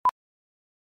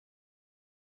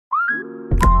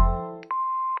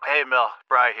Hey, Mel.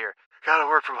 Bri here. Gotta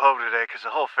work from home today because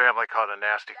the whole family caught a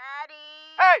nasty... Daddy!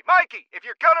 Hey, Mikey! If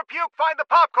you're gonna puke, find the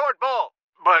popcorn bowl!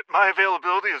 But my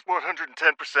availability is 110%.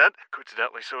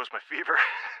 Coincidentally, so is my fever.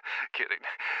 Kidding.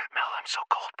 Mel, I'm so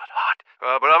cold but hot.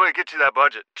 But I'm gonna get you that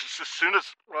budget just as soon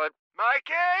as...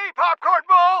 Mikey! Popcorn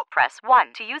bowl! Press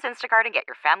 1 to use Instacart and get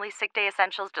your family's sick day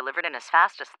essentials delivered in as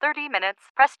fast as 30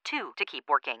 minutes. Press 2 to keep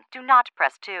working. Do not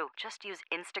press 2. Just use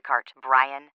Instacart,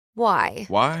 Brian. Why?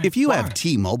 If you have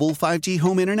T-Mobile 5G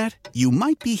home internet, you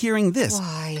might be hearing this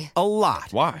Why? a lot.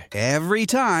 Why? Every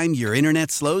time your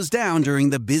internet slows down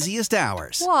during the busiest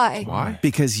hours. Why?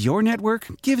 Because your network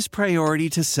gives priority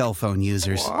to cell phone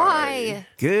users. Why?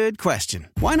 Good question.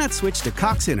 Why not switch to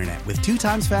Cox Internet with 2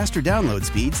 times faster download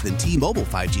speeds than T-Mobile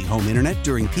 5G home internet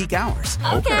during peak hours?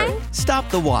 Okay. Stop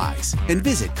the whys and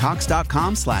visit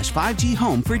cox.com/5G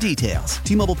home for details.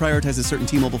 T-Mobile prioritizes certain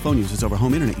T-Mobile phone users over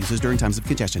home internet users during times of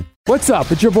congestion. What's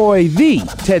up? It's your boy, the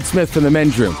Ted Smith from The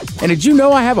Men's Room. And did you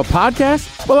know I have a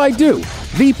podcast? Well, I do.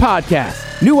 The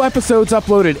Podcast. New episodes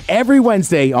uploaded every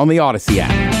Wednesday on the Odyssey app.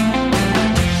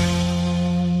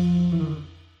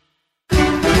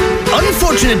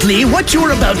 Unfortunately, what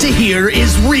you're about to hear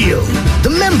is real. The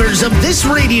members of this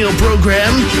radio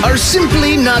program are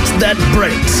simply not that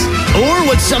bright, or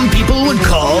what some people would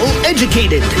call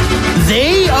educated.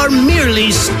 They are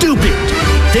merely stupid.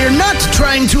 They're not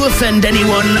trying to offend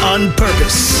anyone on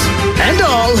purpose. And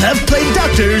all have played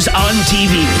doctors on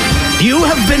TV. You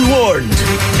have been warned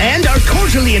and are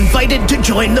cordially invited to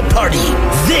join the party.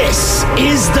 This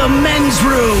is The Men's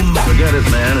Room. Forget it,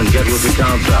 man, and get with the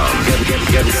countdown.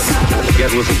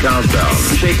 Get with the countdown.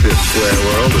 Shake this square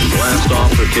world and blast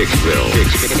off for Kicksville.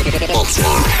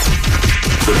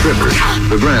 The trippers,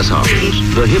 the grasshoppers,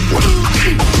 the hip ones,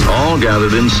 all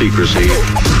gathered in secrecy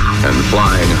and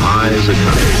flying high as a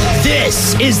kite.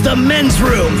 This is The Men's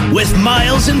Room with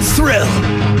Miles and Thrill.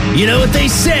 You know what they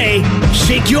say,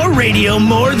 shake your radio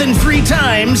more than 3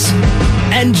 times,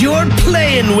 and you're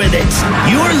playing with it.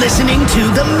 You're listening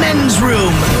to The Men's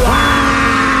Room.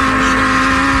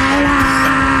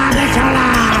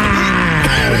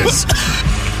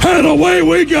 And away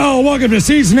we go. Welcome to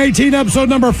Season 18, episode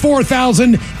number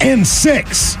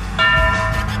 4006.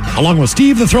 Along with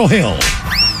Steve the Thrill Hill,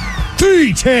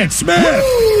 the Ted Smith,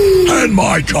 and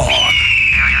my God,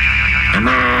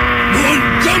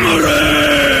 Montgomery.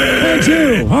 And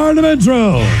you are The Men's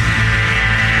Room.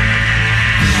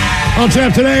 On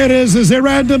tap today it is a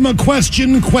random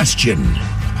question.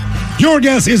 Your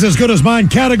guess is as good as mine.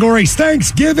 Categories: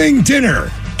 Thanksgiving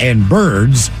dinner and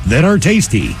birds that are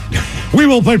tasty. We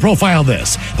will play Profile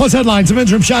This, plus headlines, the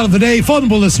Men's Room shot of the day, fun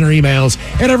listener emails,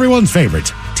 and everyone's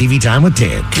favorite, TV Time with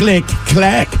Ted. Click,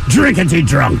 clack, drinkity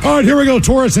drunk. All right, here we go.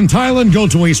 Tourists in Thailand go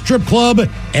to a strip club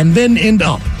and then end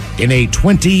up in a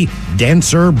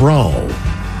 20-dancer brawl.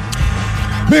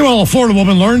 Meanwhile, a Florida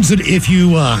woman learns that if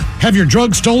you have your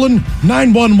drugs stolen,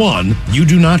 911, you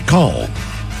do not call.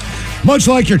 Much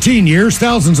like your teen years,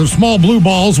 thousands of small blue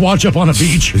balls wash up on a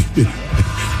beach.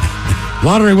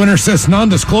 Lottery winner says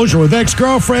non-disclosure with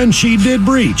ex-girlfriend she did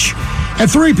breach. And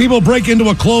 3 people break into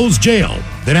a closed jail,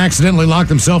 then accidentally lock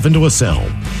themselves into a cell.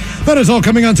 That is all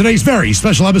coming on today's very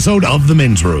special episode of The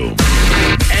Men's Room.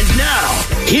 And now,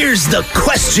 here's the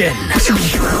question.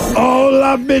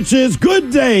 Hola, bitches.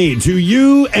 Good day to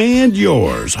you and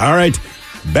yours. All right,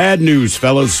 bad news,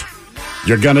 fellas.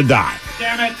 You're gonna die.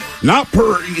 Damn it. Not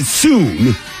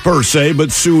soon, per se,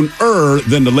 but sooner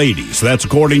than the ladies. That's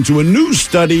according to a new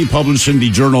study published in the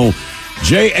journal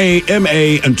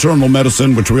JAMA Internal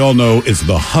Medicine, which we all know is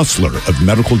the hustler of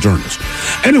medical journals.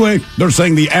 Anyway, they're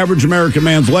saying the average American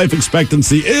man's life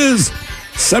expectancy is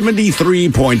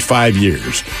 73.5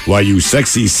 years. While you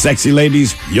sexy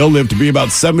ladies, you'll live to be about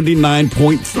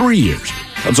 79.3 years.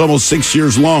 That's almost 6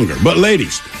 years longer. But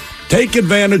ladies, take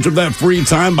advantage of that free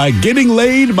time by getting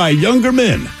laid by younger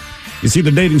men. You see,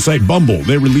 the dating site Bumble,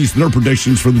 they released their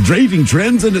predictions for the dating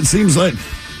trends, and it seems like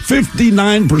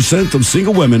 59% of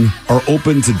single women are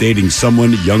open to dating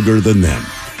someone younger than them.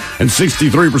 And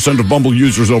 63% of Bumble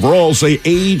users overall say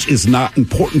age is not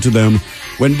important to them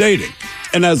when dating.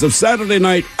 And as of Saturday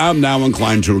night, I'm now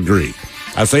inclined to agree.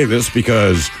 I say this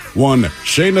because one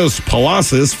Shaynas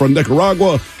Palacios from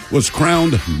Nicaragua was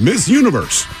crowned Miss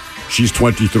Universe. She's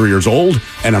 23 years old,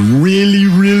 and I'm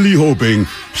really hoping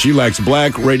she likes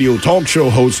black radio talk show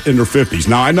hosts in her 50s.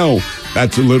 Now, I know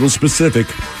that's a little specific,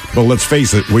 but let's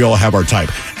face it, we all have our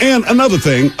type. And another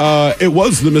thing, it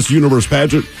was the Miss Universe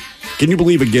pageant. Can you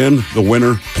believe, again, the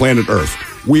winner, Planet Earth?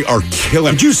 We are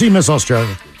killing it. Did you see Miss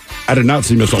Australia? I did not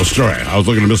see Miss Australia. I was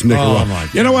looking at Miss Nicaragua. Oh, my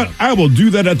God. You know what? I will do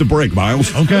that at the break,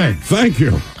 Miles. Okay. Thank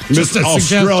you. Miss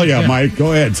Australia, Mike.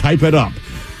 Go ahead. Type it up.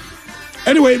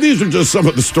 Anyway, these are just some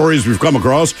of the stories we've come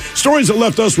across. Stories that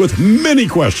left us with many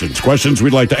questions. Questions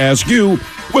we'd like to ask you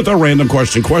with a random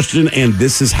question. And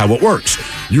this is how it works.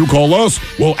 You call us,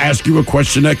 we'll ask you a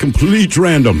question at complete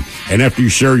random. And after you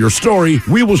share your story,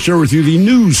 we will share with you the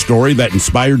news story that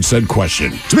inspired said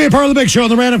question. To be a part of the big show on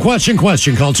the Random Question,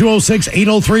 call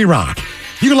 206-803-ROCK.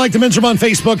 You can like The Men's Room on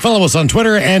Facebook, follow us on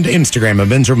Twitter and Instagram at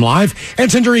Men's Room Live,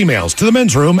 and send your emails to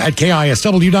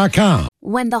themensroom@KISW.com.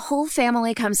 When the whole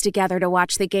family comes together to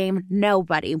watch the game,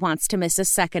 nobody wants to miss a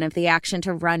second of the action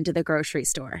to run to the grocery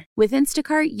store. With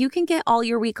Instacart, you can get all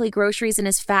your weekly groceries in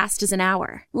as fast as an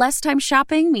hour. Less time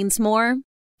shopping means more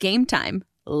game time.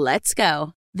 Let's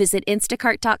go. Visit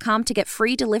instacart.com to get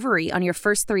free delivery on your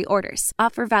first 3 orders.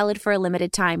 Offer valid for a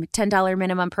limited time. $10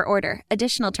 minimum per order.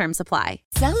 Additional terms apply.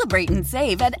 Celebrate and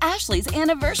save at Ashley's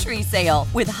Anniversary Sale.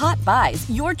 With Hot Buys,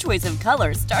 your choice of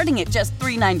colors starting at just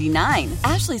 $3.99.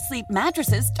 Ashley Sleep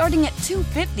mattresses starting at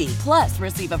 $2.50. Plus,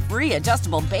 receive a free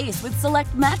adjustable base with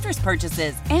select mattress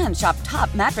purchases. And shop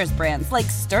top mattress brands like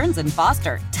Stearns &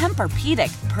 Foster,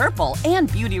 Tempur-Pedic, Purple, and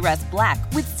Beautyrest Black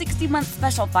with 60-month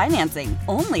special financing.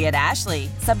 Only at Ashley.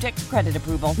 Subject to credit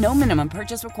approval. No minimum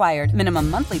purchase required. Minimum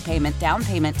monthly payment, down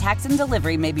payment, tax, and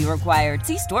delivery may be required.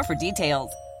 See store for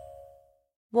details.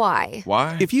 Why?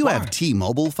 If you have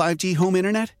T-Mobile 5G home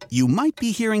internet, you might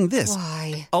be hearing this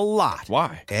a lot.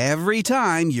 Why? Every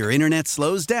time your internet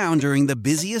slows down during the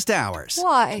busiest hours.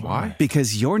 Why?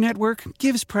 Because your network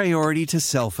gives priority to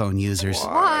cell phone users.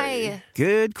 Why?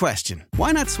 Good question.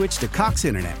 Why not switch to Cox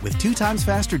Internet with 2 times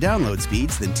faster download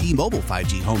speeds than T-Mobile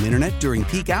 5G home internet during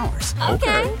peak hours?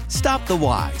 Okay. Stop the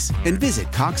whys and visit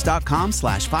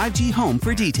cox.com/5G home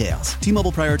for details.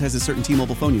 T-Mobile prioritizes certain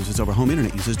T-Mobile phone users over home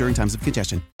internet users during times of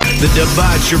congestion. The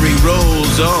debauchery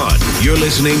rolls on. You're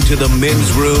listening to The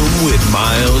Men's Room with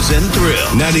Miles and Thrill.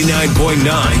 99.9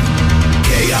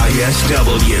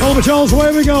 KISW. Hello, Charles.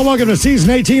 Away we go. Welcome to Season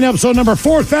 18, Episode number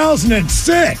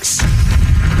 4006.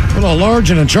 What a large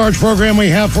and in charge program we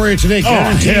have for you today.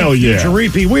 Hell yeah. Future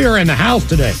repeat. We are in the house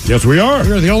today. Yes, we are.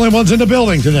 We're the only ones in the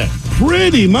building today.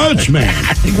 Pretty much, man.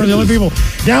 I think we're the only people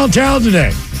downtown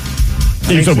today.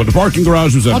 Except when the parking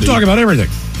garage was empty. I'm talking about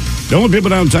everything. The only people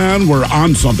downtown were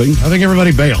on something. I think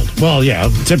everybody bailed. Well, yeah.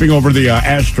 Tipping over the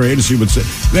ashtray to see what's...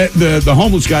 The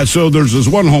homeless guy, so there's this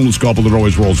one homeless couple that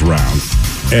always rolls around.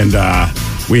 And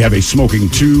we have a smoking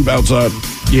tube outside.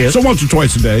 Yes. So once or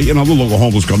twice a day, the local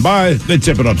homeless come by, they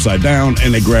tip it upside down,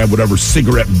 and they grab whatever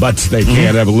cigarette butts they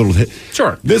can, have a little hit.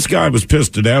 Sure. This guy was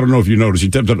pissed today. I don't know if you noticed. He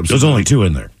tipped it upside down. There's only 2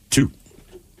 in there. 2.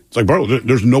 It's like, bro,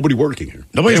 there's nobody working here.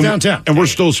 Nobody's downtown. And we're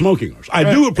still smoking ours. I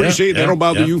do appreciate they don't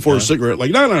bother you for a cigarette.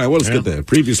 Like, no, let's get the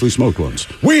previously smoked ones.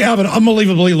 We have an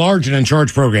unbelievably large and in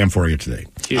charge program for you today.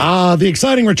 The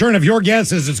exciting return of your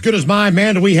guess is as good as mine.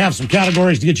 Man, do we have some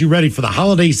categories to get you ready for the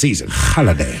holiday season.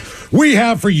 We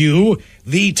have for you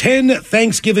the 10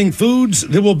 Thanksgiving foods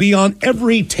that will be on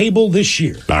every table this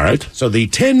year. All right. So the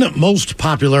 10 most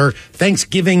popular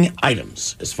Thanksgiving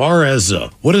items. As far as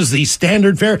what is the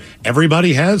standard fare,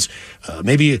 everybody has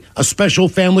maybe a special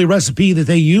family recipe that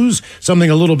they use, something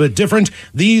a little bit different.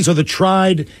 These are the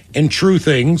tried and true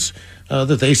things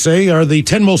that they say are the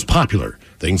 10 most popular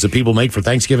things that people make for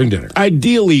Thanksgiving dinner.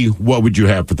 Ideally, what would you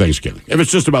have for Thanksgiving? If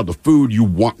it's just about the food you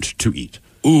want to eat.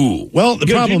 Ooh. Well, the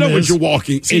problem is... You know what you're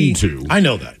walking into. I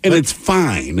know that. And it's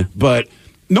fine, but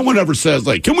no one ever says,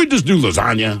 like, can we just do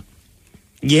lasagna?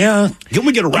 Yeah. Can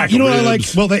we get a rack of ribs? You know what I like?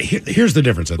 Well, here's the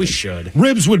difference, I think. We should.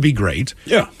 Ribs would be great.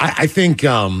 Yeah. I think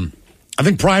prime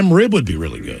rib would be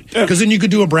really good. Because then you could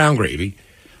do a brown gravy.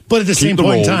 But at the same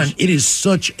point in time, it is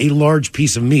such a large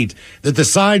piece of meat that the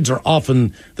sides are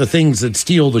often the things that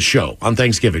steal the show on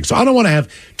Thanksgiving. So I don't want to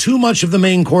have too much of the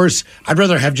main course. I'd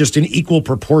rather have just an equal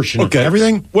proportion of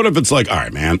everything. What if it's like, all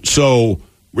right, man, so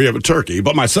we have a turkey,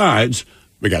 but my sides,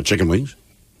 we got chicken wings.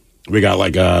 We got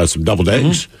like some deviled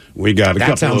eggs. We got a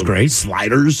couple of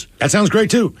sliders. That sounds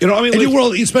great too. You know, I mean,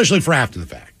 and especially for after the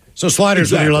fact. So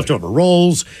sliders with your leftover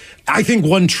rolls. I think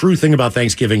one true thing about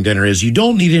Thanksgiving dinner is you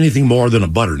don't need anything more than a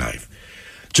butter knife.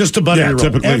 Just a butter roll.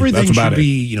 Typically, everything should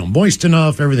be, moist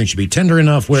enough. Everything should be tender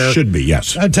enough. Where should be,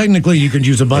 yes. Technically, you can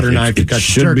use a butter knife to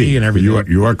cut your turkey and everything.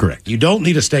 You are correct. You don't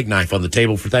need a steak knife on the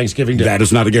table for Thanksgiving dinner. That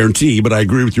is not a guarantee, but I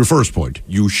agree with your first point.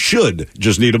 You should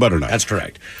just need a butter knife. That's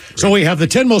correct. So we have the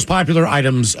 10 most popular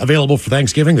items available for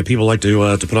Thanksgiving that people like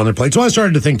to put on their plate. So I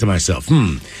started to think to myself,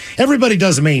 everybody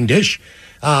does a main dish.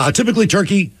 Typically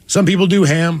turkey. Some people do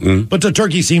ham, but the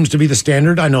turkey seems to be the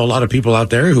standard. I know a lot of people out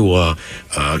there who,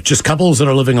 just couples that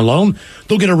are living alone,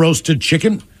 they'll get a roasted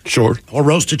chicken. Sure. Or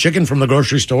roast a chicken from the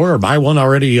grocery store or buy one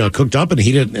already cooked up and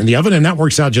heat it in the oven, and that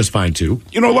works out just fine, too.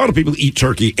 You know, a lot of people eat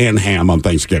turkey and ham on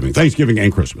Thanksgiving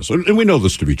and Christmas, and we know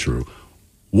this to be true.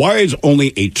 why is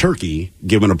only a turkey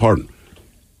given a pardon?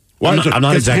 Why I'm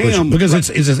not exactly sure. Because this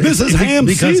is ham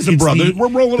season, brother. We're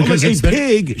rolling like a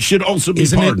pig should also be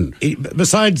pardoned.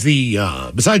 Besides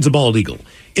the bald eagle,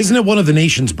 isn't it one of the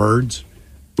nation's birds?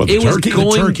 But the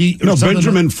turkey. No,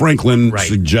 Benjamin Franklin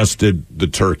suggested the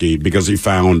turkey because he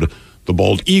found the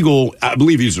bald eagle. I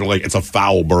believe it's a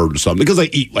foul bird or something because they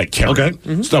eat like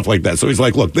carrot, stuff like that. So he's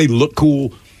like, look, they look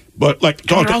cool, but like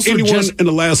talk to anyone in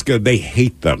Alaska, they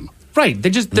hate them. Right,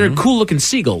 they're cool looking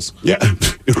seagulls. Yeah,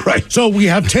 right. So we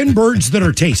have 10 birds that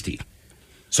are tasty.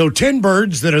 So 10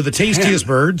 birds that are the tastiest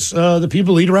birds that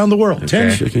people eat around the world.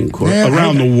 10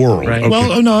 around the world. Right. Okay.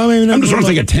 Well, no, I mean I'm just trying to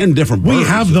think of 10 different birds. We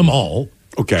have them all.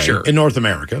 Okay, sure. In North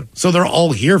America, so they're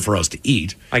all here for us to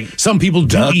eat. Some people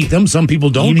do eat them. Some people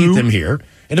don't eat them here.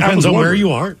 It depends on where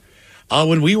you are.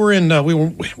 When we were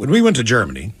when we went to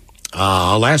Germany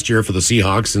last year for the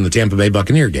Seahawks and the Tampa Bay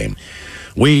Buccaneer game.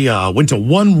 We went to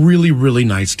one really, really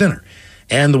nice dinner.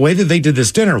 And the way that they did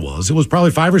this dinner it was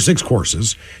probably 5 or 6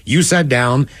 courses. You sat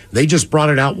down, they just brought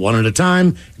it out one at a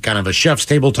time, kind of a chef's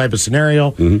table type of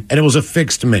scenario, and it was a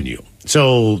fixed menu.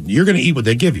 So you're going to eat what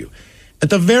they give you. At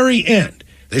the very end,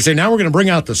 they say, now we're going to bring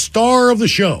out the star of the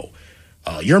show,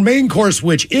 your main course,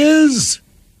 which is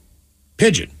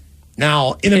pigeon.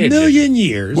 Now, in a million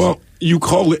years... Well, you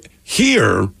call it...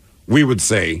 Here, we would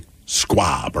say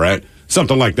squab, right?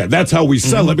 Something like that. That's how we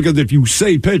sell it, because if you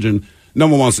say pigeon, no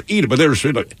one wants to eat it. But they're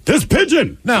straight like, this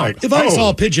pigeon! Now, if I saw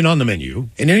a pigeon on the menu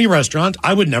in any restaurant,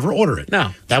 I would never order it.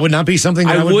 No. That would not be something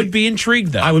that I would be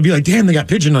intrigued, though. I would be like, damn, they got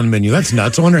pigeon on the menu. That's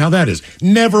nuts. I wonder how that is.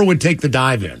 Never would take the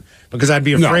dive in. Because I'd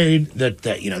be afraid that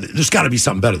there's got to be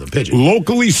something better than pigeon.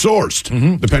 Locally sourced,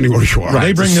 depending where you are.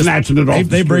 Right.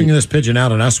 They bring this pigeon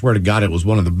out, and I swear to God, it was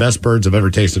one of the best birds I've ever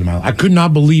tasted in my life. I could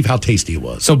not believe how tasty it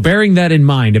was. So bearing that in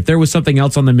mind, if there was something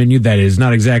else on the menu that is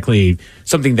not exactly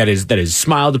something that is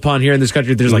smiled upon here in this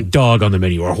country, there's like dog on the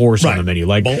menu or horse on the menu.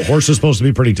 Like horse is supposed to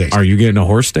be pretty tasty. Are you getting a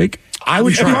horse steak? I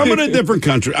would try. If I'm in a different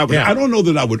country, I don't know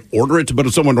that I would order it, but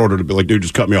if someone ordered it, I'd be like, dude,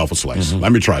 just cut me off a slice.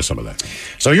 Let me try some of that.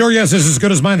 So your guess is as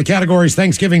good as mine. The categories: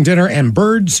 Thanksgiving dinner and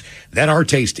birds that are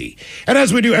tasty. And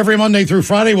as we do every Monday through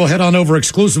Friday, we'll head on over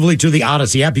exclusively to the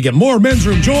Odyssey app. You get more Men's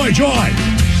Room joy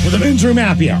with the Men's Room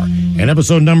Happy Hour. And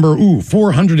episode number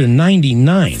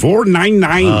 499.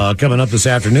 499 coming up this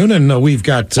afternoon, and we've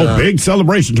got big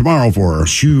celebration tomorrow for her.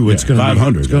 It's going to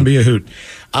 500. It's going to be a hoot.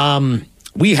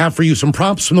 We have for you some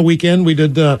props from the weekend. We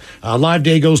did Live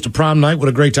Day Goes to Prom Night. What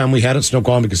a great time we had at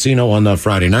Snoqualmie Casino on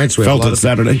Friday nights. We felt it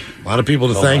Saturday. A lot of people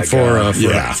to thank for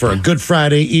a good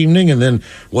Friday evening, and then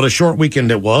what a short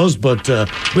weekend it was. But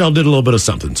we all did a little bit of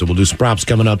something. So we'll do some props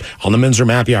coming up on the Men's Room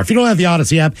Happy Hour. If you don't have the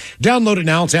Odyssey app, download it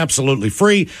now. It's absolutely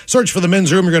free. Search for the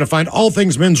Men's Room. You're going to find all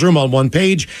things Men's Room on one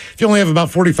page. If you only have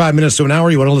about 45 minutes to an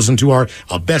hour, you want to listen to our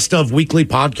Best of Weekly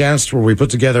podcast, where we put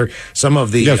together some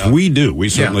of the... Yes, we do. We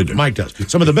certainly do. Mike does.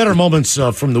 Some of the better moments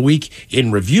from the week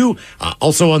in review.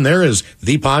 Also on there is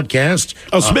the podcast.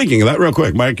 Speaking of that, real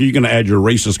quick, Mike, are you going to add your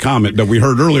racist comment that we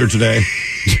heard earlier today?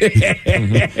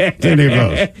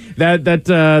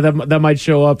 That might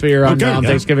show up here on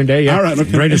Thanksgiving Day. Yeah. All right.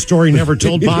 Greatest Story Never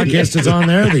Told podcast is on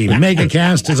there. The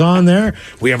MegaCast is on there.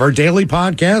 We have our daily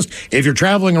podcast. If you're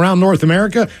traveling around North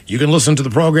America, you can listen to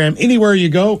the program anywhere you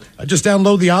go. Just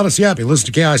download the Odyssey app. You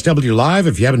listen to KISW Live.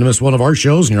 If you happen to miss one of our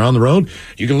shows and you're on the road,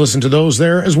 you can listen to those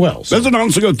there as well. Does it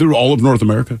honestly go through all of North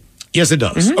America? Yes, it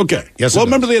does. Okay. Yes. Well,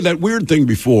 remember they had that weird thing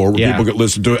before where people could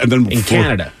listen to it, and then in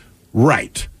Canada,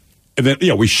 right? And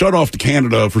then we shut off to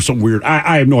Canada for some weird.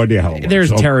 I have no idea how it works. There's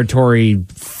territory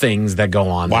things that go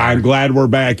on. Well, I'm glad we're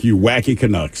back, you wacky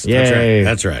Canucks. Yay.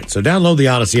 That's right. So download the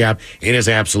Odyssey app. It is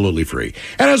absolutely free.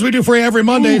 And as we do for you every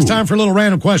Monday, it's time for a little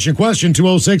random question. Question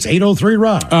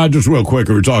 206-803-ROCK. Just real quick,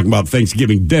 we were talking about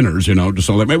Thanksgiving dinners. Just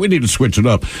so that we need to switch it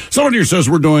up. Someone here says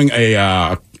we're doing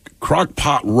a crock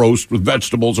pot roast with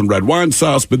vegetables and red wine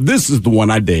sauce, but this is the one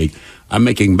I dig. I'm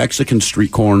making Mexican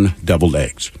street corn deviled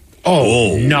eggs.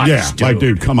 Oh, nice. Yeah, dude.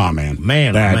 Dude, come on, man.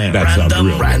 That sounds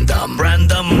real Random.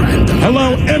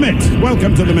 Hello, Emmett.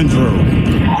 Welcome to the Men's Room.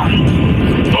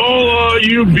 Hola,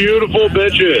 you beautiful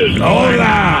bitches.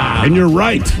 Hola. And you're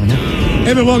right.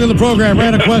 Emmett, welcome to the program.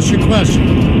 Random question. All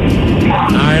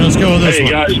right, let's go with this one.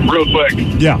 Hey, guys, real quick.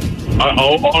 Yeah. I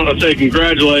want to say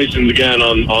congratulations again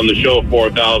on the show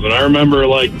 4000. I remember,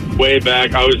 way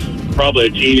back, I was probably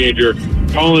a teenager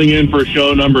calling in for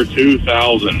show number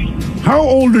 2000. How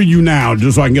old are you now,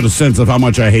 just so I can get a sense of how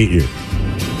much I hate you?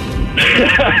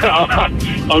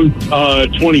 I'm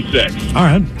 26. All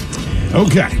right.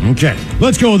 Okay.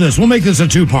 Let's go with this. We'll make this a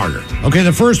two-parter. Okay,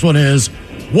 the first one is,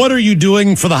 what are you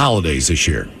doing for the holidays this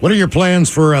year? What are your plans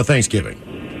for Thanksgiving?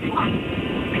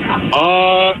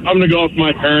 I'm going to go up to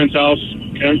my parents' house,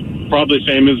 Yeah, probably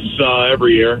same as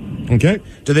every year. Okay.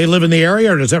 Do they live in the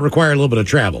area, or does that require a little bit of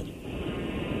travel?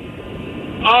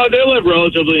 They live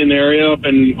relatively in the area up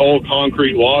in Old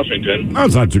Concrete, Washington.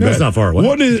 That's not too bad. That's not far away.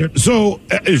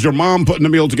 Is your mom putting the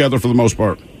meal together for the most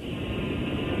part?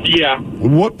 Yeah.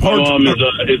 What part? My mom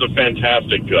is a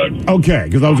fantastic cook. Okay,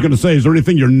 because I was going to say, is there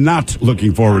anything you're not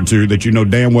looking forward to that you know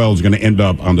damn well is going to end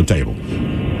up on the table?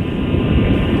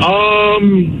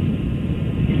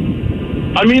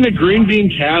 I mean, a green bean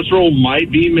casserole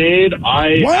might be made.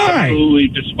 I absolutely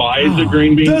despise the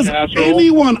green bean casserole. Does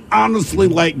anyone honestly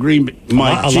like green bean? A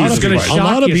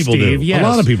lot of people do. Yes. A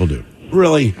lot of people do.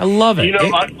 Really? I love it.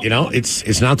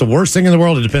 It's not the worst thing in the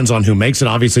world. It depends on who makes it.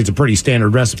 Obviously, it's a pretty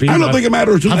standard recipe. I don't think it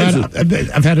matters who makes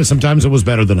it. I've had it sometimes. It was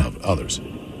better than others.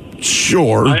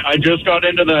 Sure. I just got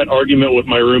into that argument with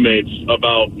my roommates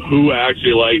about who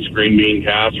actually likes green bean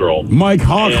casserole. Mike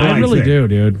Hawk. I really do,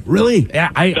 dude. Really? Yeah,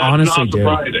 I honestly do.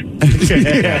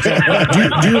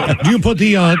 Do you put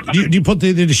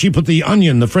the does she put the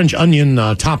onion, the French onion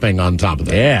topping on top of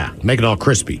that? Yeah. Make it all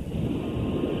crispy.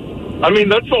 I mean,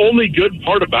 that's the only good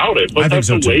part about it, but that's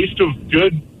a waste of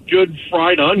good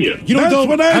fried onion. You know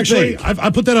what? Actually,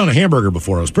 I put that on a hamburger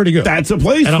before. It was pretty good. That's a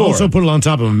place and for I also it. put it on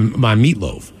top of my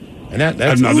meatloaf. And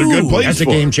that's another good place. That's a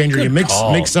for game it. changer. Good You mix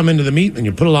call. some into the meat, and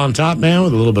you put it on top, man,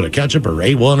 with a little bit of ketchup or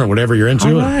A1 or whatever you're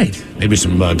into. All right. Maybe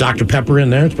some Dr. Pepper in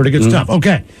there. It's pretty good stuff.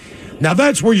 Okay. Now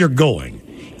that's where you're going.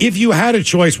 If you had a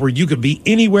choice where you could be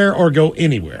anywhere or go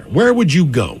anywhere, where would you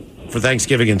go for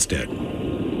Thanksgiving instead?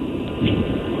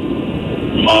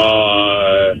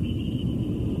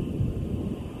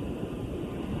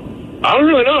 I don't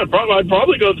really know. I'd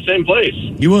probably go to the same place.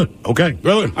 You would? Okay.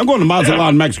 Really? I'm going to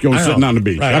Mazatlan, Mexico, sitting on the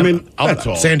beach. Right. I mean, that's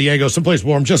all. San Diego, someplace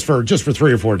warm, just for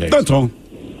 3 or 4 days. That's all.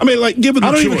 I mean, like, given the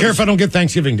I don't even choice. care if I don't get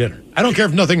Thanksgiving dinner. I don't care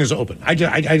if nothing is open. I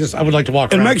would like to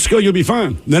walk around. In Mexico, you'll be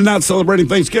fine. They're not celebrating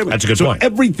Thanksgiving. That's a good so point.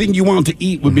 everything you want to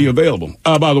eat would be available.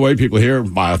 By the way, people here,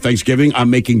 by Thanksgiving, I'm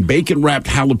making bacon-wrapped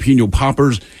jalapeno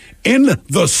poppers in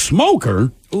the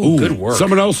smoker. Ooh, good work.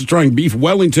 Someone else is trying beef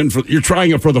Wellington. You're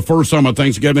trying it for the first time on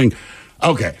Thanksgiving.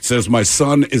 Okay. It says my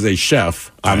son is a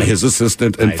chef. I'm his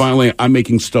assistant. And finally, I'm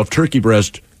making stuffed turkey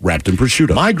breast wrapped in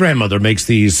prosciutto. My grandmother makes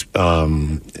these,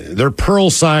 they're pearl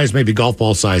size, maybe golf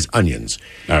ball size onions.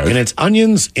 Right. And it's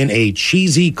onions in a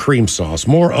cheesy cream sauce,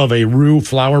 more of a roux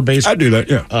flour based I do that,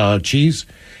 yeah. Cheese.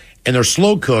 And they're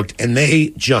slow cooked, and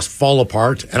they just fall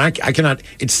apart. And I cannot.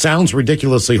 It sounds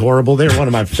ridiculously horrible. They're one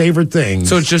of my favorite things.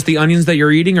 So it's just the onions that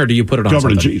you're eating, or do you put it on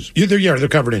Covered in something? cheese. They're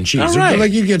covered in cheese. All right.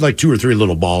 Like you get like 2 or 3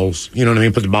 little balls. You know what I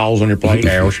mean? Put the balls on your plate,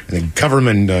 and then cover them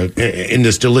in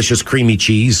this delicious creamy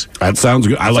cheese. That sounds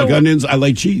good. I like onions. I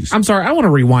like cheese. I'm sorry, I want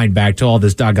to rewind back to all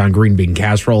this doggone green bean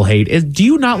casserole hate. Do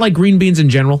you not like green beans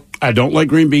in general? I don't like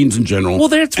green beans in general. Well,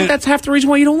 that's half the reason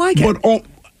why you don't like it. But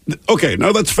okay,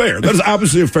 no, that's fair. That is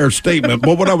obviously a fair statement.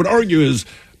 But what I would argue is,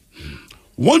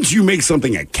 once you make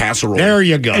something a casserole, there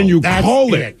you go, and you that's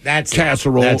call it. That's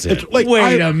casserole. That's it. It's like,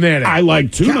 Wait a minute. I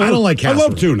like tuna. I don't like casserole. I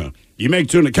love tuna. You make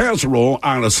tuna casserole,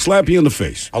 I'm gonna slap you in the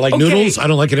face. I like noodles. I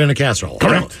don't like it in a casserole.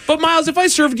 Correct. But Miles, if I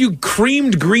served you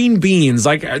creamed green beans,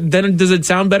 then does it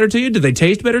sound better to you? Do they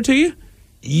taste better to you?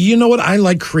 You know what? I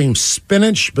like cream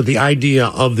spinach, but the idea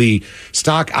of the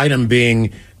stock item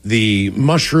being the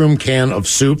mushroom can of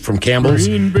soup from Campbell's,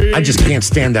 I just can't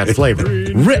stand that flavor.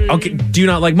 Okay, do you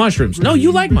not like mushrooms? No,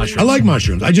 you like mushrooms. I like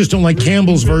mushrooms. I just don't like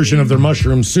Campbell's version of their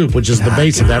mushroom soup, which is the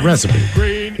base of that recipe.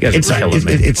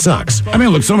 It sucks. I mean,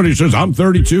 look, somebody says, I'm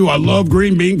 32, I love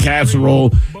green bean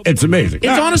casserole. It's amazing.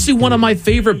 It's honestly one of my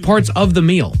favorite parts of the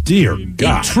meal. Dear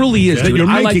God. It truly is, dude. You're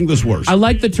making this worse. I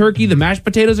like the turkey, the mashed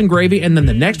potatoes and gravy, and then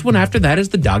the next one after that is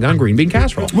the doggone green bean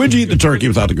casserole. Would you eat the turkey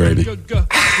without the gravy?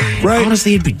 Right?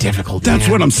 Honestly, it'd be difficult. That's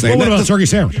what I'm saying. What about a turkey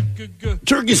sandwich?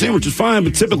 Turkey sandwich is fine,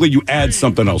 but typically you add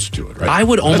something else to it, right? I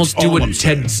would almost do what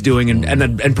Ted's doing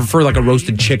and prefer like a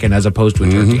roasted chicken as opposed to a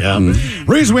turkey.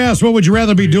 Reason we asked, what would you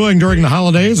rather be doing during the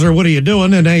holidays, or what are you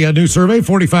doing? In a new survey,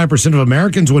 45% of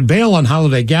Americans would bail on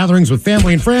holiday gatherings with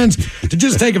family and friends to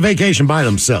just take a vacation by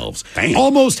themselves. Damn.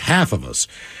 Almost half of us.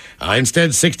 Instead,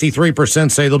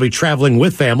 63% say they'll be traveling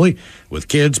with family, with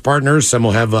kids, partners. Some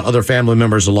will have other family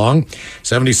members along.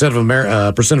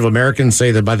 77% of Americans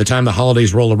say that by the time the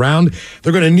holidays roll around,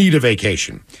 they're going to need a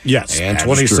vacation. Yes, And that's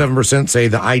 27% say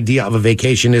the idea of a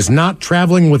vacation is not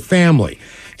traveling with family.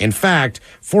 In fact,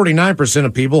 49%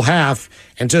 of people, half,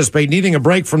 anticipate needing a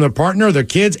break from their partner, their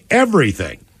kids,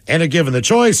 everything. And if given the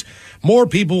choice, more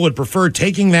people would prefer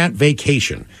taking that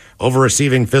vacation over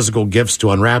receiving physical gifts to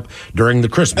unwrap during the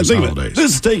Christmas holidays.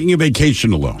 This is taking a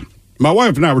vacation alone. My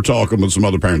wife and I were talking with some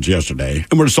other parents yesterday,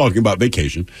 and we're just talking about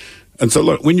vacation. And so,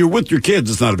 look, when you're with your kids,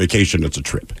 it's not a vacation, it's a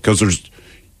trip. Because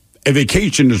A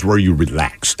vacation is where you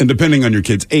relax. And depending on your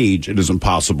kid's age, it is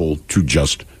impossible to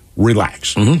just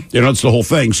relax. It's the whole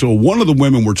thing. So one of the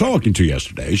women we're talking to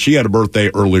yesterday, she had a birthday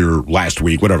earlier last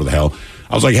week, whatever the hell.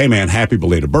 I was like, hey, man, happy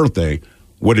belated birthday.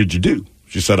 What did you do?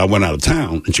 She said, I went out of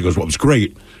town. And she goes, what was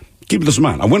great? Keep this in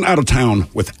mind. I went out of town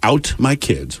without my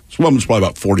kids. This woman's probably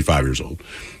about 45 years old.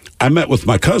 I met with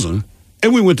my cousin,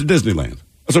 and we went to Disneyland.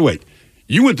 I said, wait,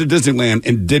 you went to Disneyland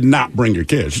and did not bring your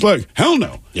kids? She's like, hell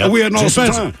no. Yep. And we had an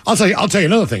awesome time. I'll tell you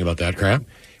another thing about that crap.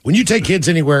 When you take kids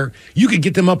anywhere, you could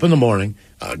get them up in the morning,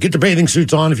 get their bathing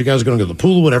suits on if you guys are going to go to the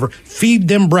pool or whatever, feed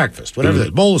them breakfast, whatever it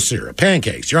is, bowl of cereal,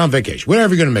 pancakes, you're on vacation,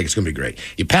 whatever you're going to make, it's going to be great.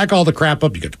 You pack all the crap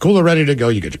up, you get the cooler ready to go,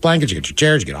 you get your blankets, you get your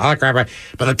chairs, you get all the crap right.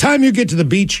 By the time you get to the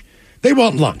beach, they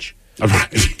want lunch.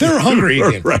 They're hungry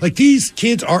again. Right. Like, these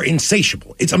kids are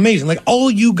insatiable. It's amazing. Like,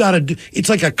 all you got to do, it's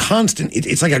like a constant,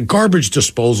 it's like a garbage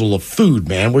disposal of food,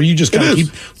 man, where you just got to keep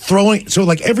throwing. So,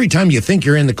 like, every time you think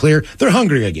you're in the clear, they're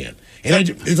hungry again. And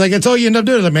it's like, that's all you end up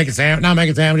doing is like making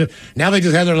sandwiches. Now they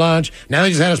just had their lunch. Now they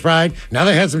just had a Sprite. Now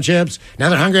they had some chips. Now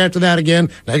they're hungry after that again.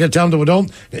 Now you got to tell them, well,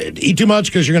 don't eat too much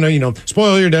because you're going to,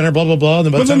 spoil your dinner, blah, blah, blah.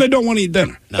 But then they don't want to eat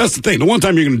dinner. No. That's the thing. The one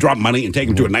time you're going to drop money and take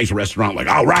them to a nice restaurant, like,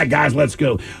 all right, guys, let's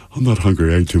go. I'm not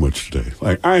hungry. I ate too much today.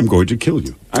 Like, I am going to kill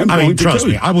you. Trust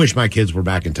me, I wish my kids were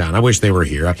back in town. I wish they were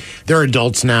here. They're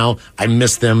adults now. I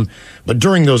miss them. But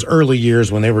during those early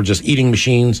years when they were just eating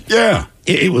machines,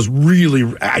 it was really,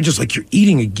 you're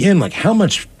eating again. Like, how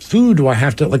much food do I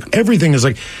have to, like, everything is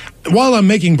like, while I'm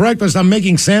making breakfast, I'm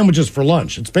making sandwiches for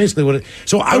lunch. It's basically what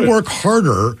so I work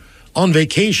harder on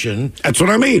vacation. That's what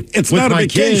I mean. It's not a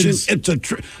vacation.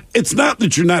 It's not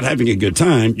that you're not having a good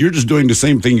time. You're just doing the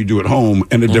same thing you do at home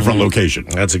in a different location.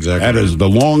 That's exactly That is the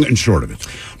long and short of it.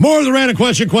 More of the random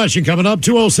question coming up.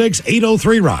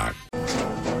 206-803-ROCK.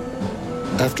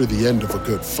 After the end of a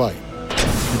good fight,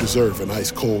 you deserve an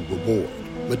ice-cold reward.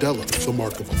 Modelo is the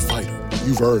mark of a fighter.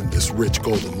 You've earned this rich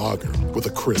golden lager with a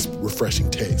crisp, refreshing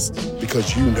taste.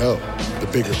 Because you know, the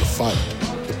bigger the fight,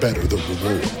 the better the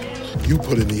reward. You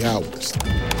put in the hours,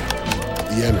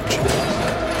 the energy,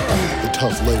 the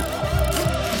tough labor.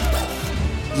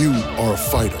 You are a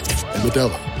fighter, and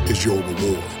Modelo is your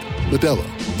reward. Modelo,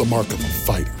 the mark of a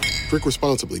fighter. Drink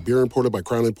responsibly. Beer imported by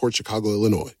Crown Imports, Chicago,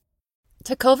 Illinois.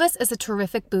 Tecovas is a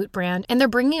terrific boot brand, and they're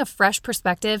bringing a fresh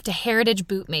perspective to heritage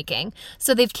boot making.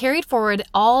 So they've carried forward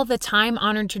all the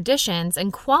time-honored traditions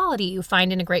and quality you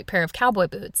find in a great pair of cowboy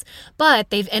boots, but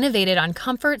they've innovated on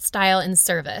comfort, style, and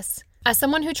service. As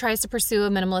someone who tries to pursue a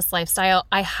minimalist lifestyle,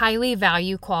 I highly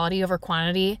value quality over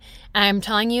quantity, and I'm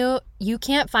telling you, you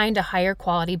can't find a higher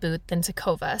quality boot than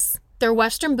Tecovas. Their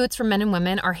Western boots for men and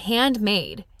women are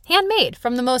handmade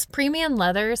from the most premium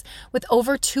leathers with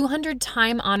over 200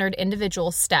 time-honored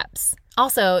individual steps.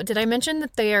 Also, did I mention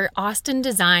that they are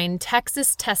Austin-designed,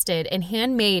 Texas-tested, and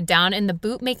handmade down in the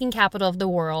boot-making capital of the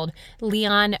world,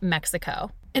 Leon,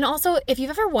 Mexico. And also, if you've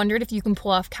ever wondered if you can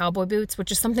pull off cowboy boots,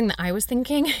 which is something that I was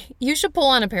thinking, you should pull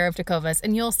on a pair of Tecovas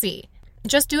and you'll see.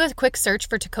 Just do a quick search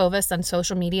for Tecovas on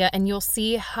social media and you'll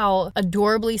see how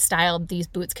adorably styled these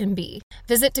boots can be.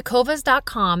 Visit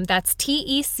tecovas.com, that's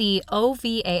TECOVAS.com,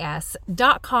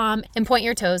 and point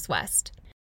your toes west.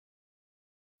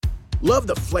 Love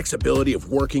the flexibility of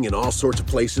working in all sorts of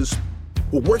places?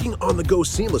 Well, working on the go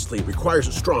seamlessly requires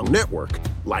a strong network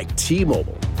like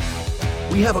T-Mobile.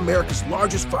 We have America's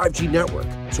largest 5G network,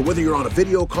 so whether you're on a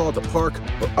video call at the park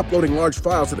or uploading large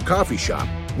files at the coffee shop,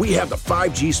 we have the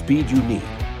 5G speed you need.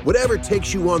 Whatever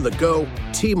takes you on the go,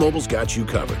 T-Mobile's got you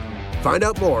covered. Find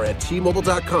out more at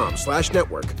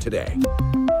T-Mobile.com/network today.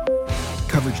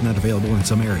 Coverage not available in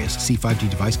some areas. See 5G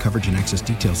device coverage and access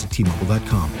details at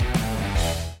T-Mobile.com.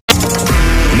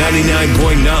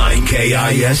 99.9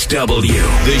 KISW.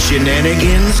 The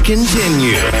shenanigans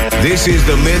continue. This is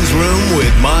the Men's Room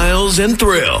with Miles and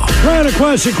Thrill. Random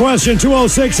question,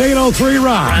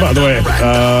 206-803-ROCK. By the way,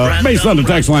 based on the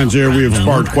text lines here, we have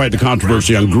sparked quite the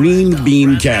controversy on green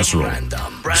bean casserole.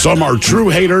 Some are true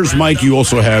haters. Mike, you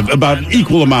also have about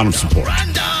equal amount of support.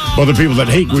 But the people that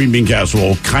hate green bean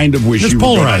casserole kind of wish it's you would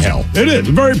go to hell. It is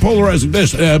a very polarizing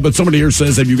dish. But somebody here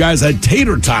says, have you guys had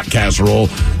tater tot casserole?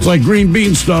 It's like green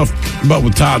bean stuff, but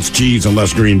with tots, cheese, and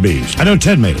less green beans. I know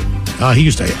Ted made it. He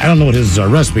used to. I don't know what his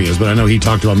recipe is, but I know he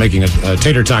talked about making a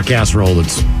tater tot casserole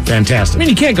that's fantastic. I mean,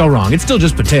 you can't go wrong. It's still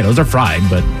just potatoes. They're fried,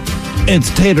 but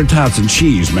it's tater tots and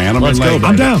cheese, man. Let's go,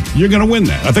 I'm down. You're going to win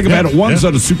that. I think I had it once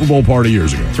at a Super Bowl party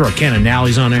years ago. Throw a can of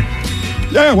Nallies on there.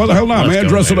 Yeah, what the hell not, man?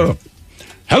 Dress it up.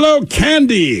 Hello,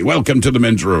 Candy. Welcome to the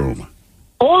Men's Room.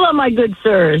 Hola, my good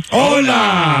sirs.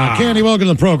 Hola. Candy, welcome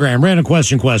to the program. Random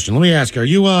question. Let me ask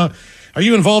you, are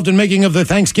you involved in making of the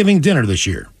Thanksgiving dinner this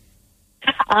year?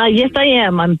 Yes, I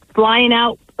am. I'm flying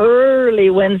out early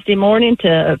Wednesday morning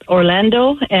to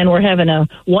Orlando, and we're having a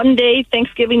one-day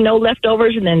Thanksgiving, no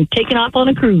leftovers, and then taking off on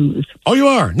a cruise. Oh, you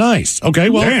are? Nice. Okay,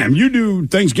 well. Damn, you do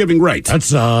Thanksgiving right. That's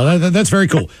very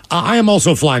cool. I am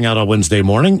also flying out on Wednesday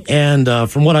morning, and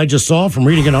from what I just saw from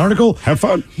reading an article, have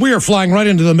fun. We are flying right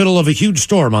into the middle of a huge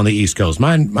storm on the East Coast.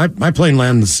 My plane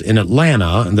lands in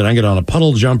Atlanta, and then I get on a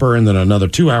puddle jumper, and then another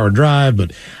 2-hour drive.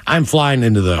 But I'm flying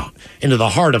into the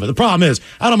heart of it. The problem is,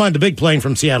 I don't mind the big plane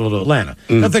from Seattle to Atlanta.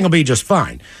 That thing will be just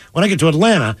fine. When I get to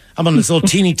Atlanta, I'm on this little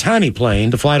teeny tiny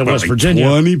plane to fly to West Virginia.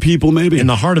 20 people maybe in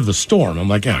the heart of the storm. I'm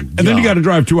like, and then you got to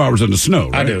drive 2 hours in the snow.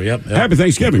 Right? I do. Yep. Happy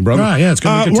Thanksgiving, brother. Yeah, it's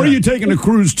gonna be a good where are time. you taking a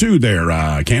cruise to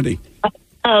there, Candy?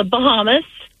 Bahamas.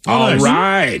 All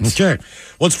right. Okay.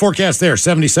 What's forecast there?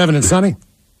 77 and sunny?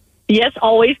 Yes,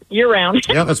 always year-round.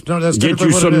 Yeah, that's Get typically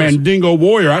you what some it is. Mandingo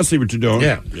Warrior. I see what you're doing.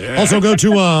 Yeah. Also, go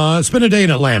to spend a day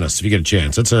in Atlantis if you get a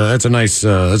chance. That's a nice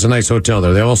hotel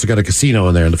there. They've also got a casino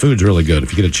in there, and the food's really good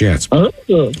if you get a chance. Oh,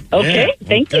 okay.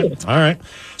 Thank you. All right.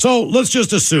 So let's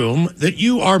just assume that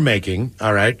you are making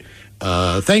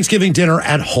Thanksgiving dinner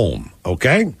at home.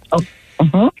 Okay.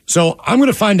 So I'm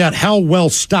going to find out how well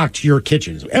stocked your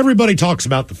kitchen is. Everybody talks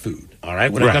about the food. All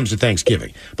right, when it comes to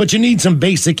Thanksgiving. But you need some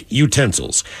basic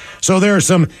utensils. So there are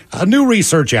some new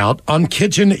research out on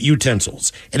kitchen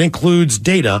utensils. It includes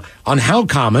data on how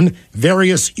common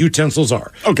various utensils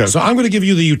are. Okay. So I'm going to give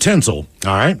you the utensil,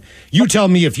 all right? You tell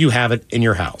me if you have it in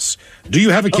your house. Do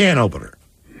you have a can opener?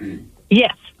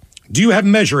 Yes. Do you have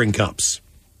measuring cups?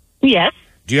 Yes.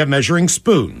 Do you have measuring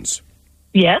spoons?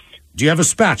 Yes. Do you have a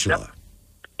spatula?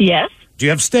 Yes. Do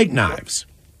you have steak knives?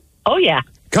 Oh, yeah.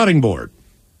 Cutting board?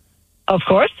 Of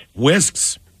course.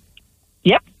 Whisks?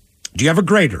 Yep. Do you have a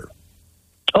grater?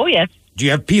 Oh, yes. Do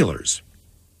you have peelers?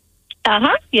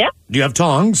 Uh-huh. Yep. Do you have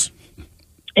tongs?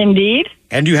 Indeed.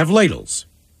 And do you have ladles?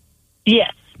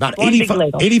 Yes. About One big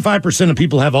ladle. 85% of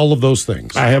people have all of those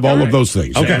things. I have all of those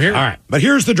things. Okay, all right. But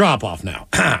here's the drop-off now.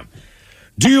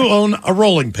 Do you own a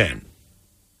rolling pin?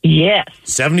 Yes.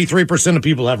 73% of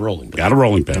people have rolling pins. Got a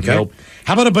rolling pin. Okay. Nope.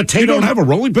 How about a potato? You don't have a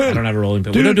rolling pin? I don't have a rolling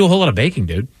pin. Dude. We don't do a whole lot of baking,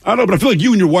 dude. I know, but I feel like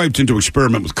you and your wife tend to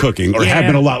experiment with cooking, or have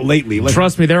been a lot lately.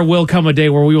 Trust me, there will come a day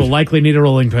where we will likely need a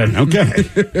rolling pin. Okay.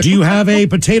 Do you have a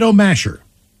potato masher?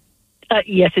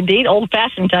 Yes, indeed.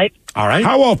 Old-fashioned type. All right.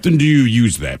 How often do you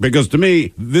use that? Because to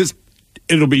me,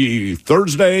 it'll be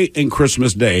Thursday and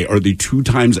Christmas Day are the 2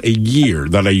 times a year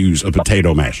that I use a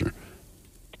potato masher.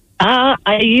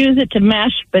 I use it to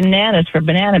mash bananas for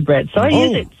banana bread. So I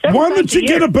use it several Why times don't you a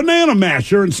get year. a banana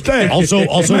masher instead? Also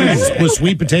with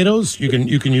sweet potatoes, you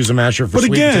can use a masher for But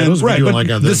sweet again, potatoes. right, Doing but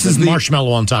like this is the the-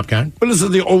 marshmallow on top kind. But this is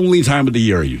the only time of the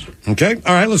year I use it. Okay.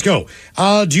 All right, let's go.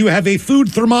 Do you have a food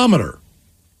thermometer?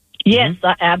 Yes,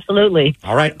 absolutely.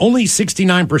 All right. Only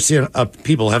 69% of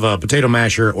people have a potato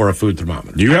masher or a food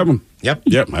thermometer. Do you have them? Yep.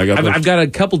 Yep, I got I've got a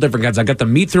couple different kinds. I got the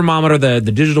meat thermometer, the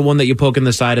digital one that you poke in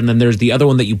the side, and then there's the other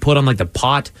one that you put on like the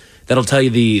pot that'll tell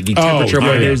you the temperature of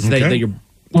what it is that you're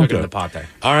cooking in the pot there.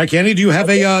 All right, Candy. Do you have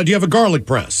a garlic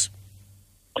press?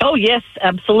 Oh, yes,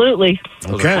 absolutely.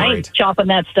 Okay. I ain't chopping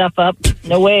that stuff up.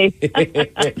 No way.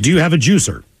 Do you have a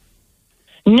juicer?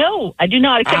 No, I do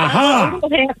not. Aha!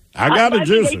 I got a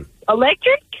juicer.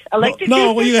 Electric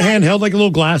No, juicer? well, you can handheld like a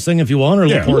little glass thing if you want, or a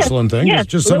little porcelain thing. Yes,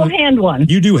 It's just little something. hand one.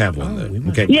 You do have one then.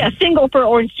 Okay. Yeah, single for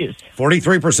orange juice.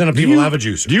 43% of people have a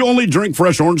juicer. Do you only drink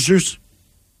fresh orange juice?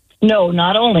 No,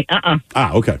 not only.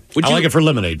 Ah, okay. Would I you- like it for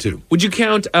lemonade too. Would you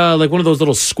count like one of those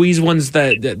little squeeze ones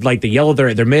that like the yellow?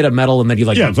 They're made of metal, and then you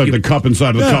like It's like the cup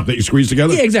inside of the cup that you squeeze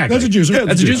together. Yeah, exactly. That's a juicer. Yeah,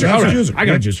 That's a juicer. All right. I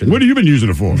got a juicer. What have you been using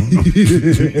it for?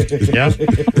 Yeah.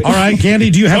 All right, Candy.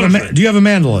 Do you have a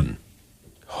mandolin?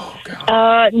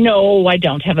 No, I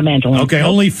don't have a mandolin. Okay,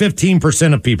 only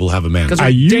 15% of people have a mandolin. I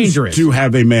used to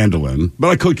have a mandolin, but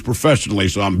I cooked professionally,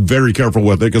 so I'm very careful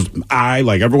with it because I,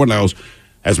 like everyone else,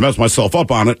 has messed myself up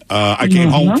on it. I came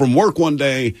home from work one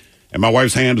day, and my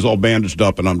wife's hand is all bandaged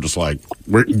up, and I'm just like,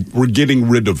 we're getting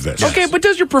rid of this. Okay, but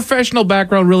does your professional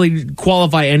background really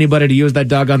qualify anybody to use that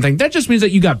doggone thing? That just means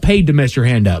that you got paid to mess your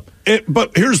hand up.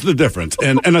 But here's the difference,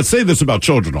 and I say this about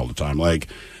children all the time, like,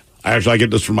 I get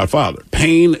this from my father.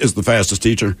 Pain is the fastest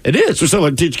teacher. It is. So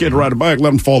like teach a kid to ride a bike, let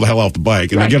them fall the hell off the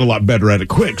bike, and they get a lot better at it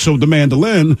quick. So the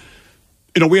mandolin,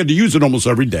 we had to use it almost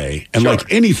every day. And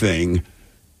like anything,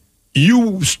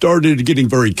 you started getting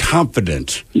very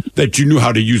confident that you knew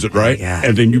how to use it right. Yeah.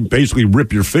 And then you basically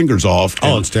rip your fingers off.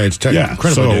 It's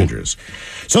incredibly dangerous.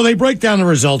 So they break down the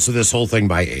results of this whole thing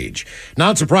by age.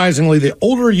 Not surprisingly, the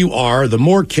older you are, the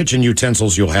more kitchen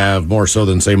utensils you'll have, more so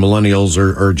than, say, millennials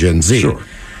or Gen Z. Sure.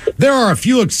 There are a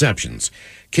few exceptions.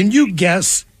 Can you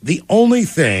guess the only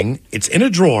thing, it's in a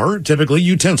drawer, typically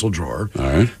utensil drawer,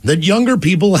 that younger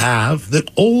people have that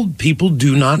old people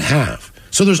do not have.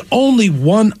 So there's only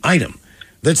one item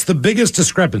that's the biggest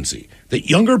discrepancy that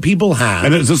younger people have.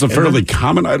 And is this a fairly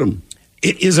common item?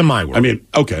 It is in my world. I mean,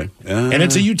 okay. And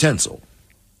it's a utensil.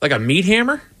 Like a meat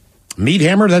hammer? Meat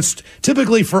hammer, that's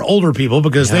typically for older people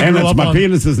because they grew up my on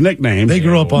penis's nickname. They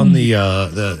grew up on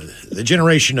the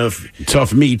generation of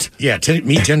tough meat. Yeah,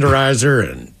 meat tenderizer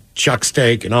and chuck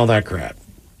steak and all that crap.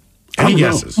 Any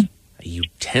guesses? A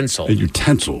utensil. A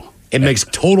utensil. It makes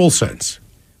total sense.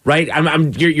 Right?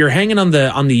 You're hanging on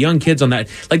the young kids on that.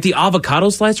 Like the avocado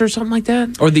slicer or something like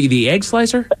that? Or the egg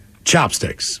slicer?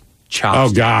 Chopsticks.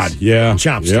 Oh, God. Yeah.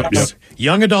 Chopsticks. Yep.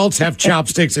 Young adults have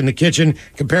chopsticks in the kitchen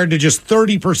compared to just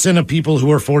 30% of people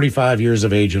who are 45 years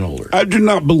of age and older. I do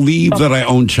not believe that I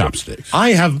own chopsticks. I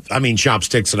have,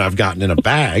 chopsticks that I've gotten in a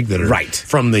bag that are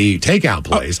from the takeout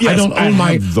place. Yes, I don't own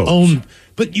my those. own,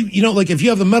 but you know, like if you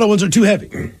have the metal ones, they're too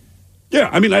heavy. Yeah,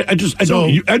 I mean, I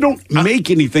don't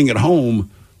make anything at home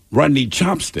where I need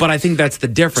chopsticks. But I think that's the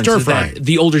difference. Stir is fry. that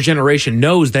the older generation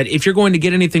knows that if you're going to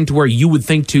get anything to where you would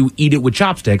think to eat it with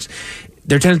chopsticks,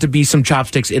 there tends to be some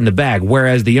chopsticks in the bag.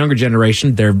 Whereas the younger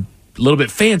generation, they're a little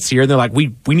bit fancier. They're like,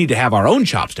 we need to have our own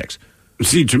chopsticks.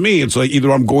 See, to me, it's like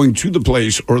either I'm going to the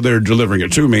place or they're delivering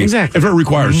it to me. Exactly. If it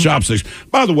requires chopsticks.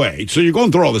 By the way, so you're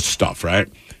going through all this stuff, right?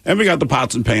 And we got the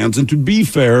pots and pans. And to be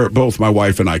fair, both my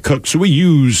wife and I cook, so we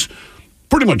use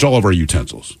pretty much all of our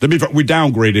utensils. To be fair, we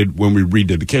downgraded when we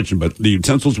redid the kitchen, but the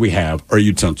utensils we have are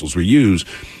utensils we use.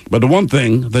 But the one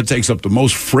thing that takes up the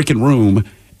most freaking room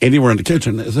anywhere in the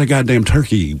kitchen is that goddamn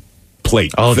turkey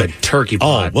plate. Oh, the turkey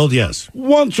pot. Oh, well, yes.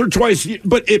 Once or twice,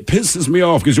 but it pisses me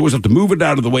off because you always have to move it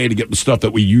out of the way to get the stuff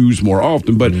that we use more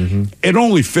often, but it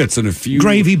only fits in a few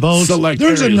gravy bowls. select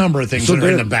There's areas. a number of things that are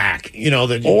in the back,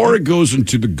 or it goes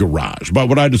into the garage. But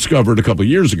what I discovered a couple of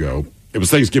years ago, it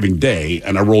was Thanksgiving Day,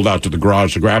 and I rolled out to the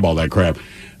garage to grab all that crap.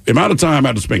 The amount of time I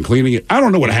had to spend cleaning it, I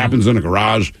don't know what happens in a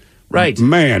garage. Right.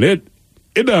 Man, it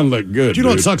doesn't look good. Do you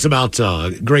know what sucks about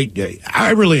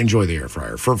I really enjoy the air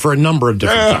fryer for a number of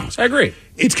different things. I agree.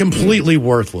 It's completely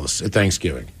worthless at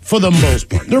Thanksgiving for the most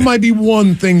part. There might be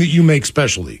one thing that you make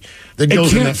specially that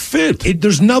goes in that fit.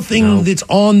 There's nothing that's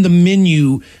on the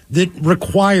menu that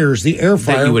requires the air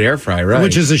fryer That you would air fry, right?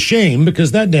 Which is a shame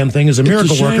because that damn thing is a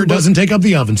miracle shame, worker. but- Doesn't take up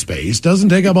the oven space. Doesn't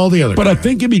take up all the other. But I crap.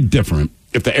 think it'd be different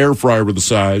if the air fryer were the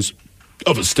size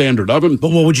of a standard oven.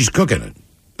 But what would you cook in it?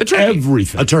 The turkey.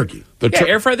 Everything. A turkey. Yeah,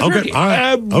 air fry the turkey. All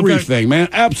right. Everything, man.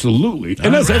 Absolutely.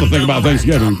 And that's the other thing about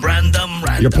Thanksgiving.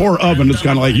 Your poor oven, it's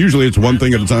kind of like, usually it's one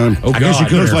thing at a time. Oh, I guess you God.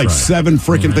 could. There's Air like fry. 7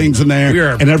 freaking things in there. We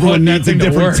are And everyone putting that needs a thing to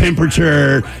different work.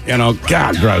 temperature.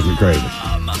 God, it drives me crazy.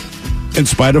 In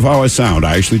spite of how I sound,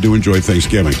 I actually do enjoy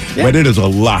Thanksgiving. But it is a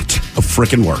lot of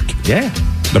freaking work. Yeah.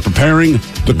 The preparing,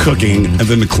 the cooking, and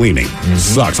then the cleaning.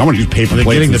 Sucks. I want to use paper And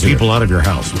plates. getting the this year. people out of your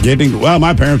house. Well,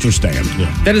 my parents are staying.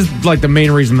 That is like the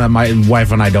main reason that my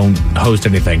wife and I don't host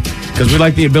anything. Because we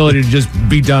like the ability to just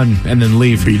be done and then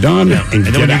leave. Be done And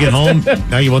then when you get home,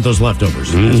 now you want those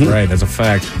leftovers. That's right. That's a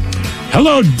fact.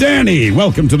 Hello, Danny.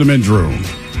 Welcome to the men's room.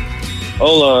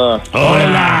 Hola.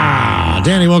 Hola.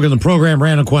 Danny, welcome to the program.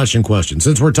 Random question.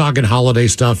 Since we're talking holiday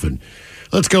stuff, and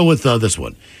let's go with this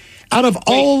one. Out of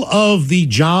all of the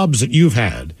jobs that you've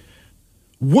had,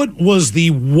 what was the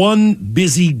one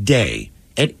busy day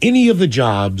at any of the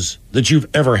jobs that you've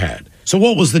ever had? So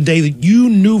what was the day that you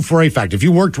knew for a fact? If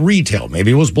you worked retail,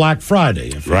 maybe it was Black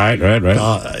Friday. Right.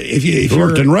 If you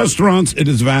worked in restaurants, it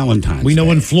is Valentine's We know Day.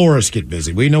 when florists get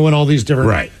busy. We know when all these different...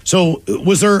 Right. So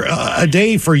was there a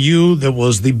day for you that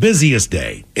was the busiest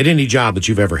day at any job that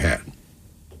you've ever had?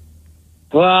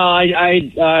 Well,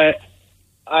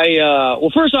 well,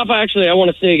 first off, I want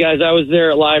to say, guys, I was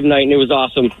there at Live Night, and it was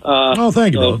awesome.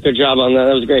 Thank you, bro. Good job on that.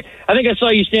 That was great. I think I saw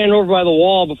you standing over by the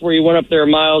wall before you went up there,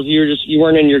 Miles. You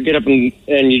weren't in your get-up,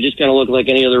 and you just kind of looked like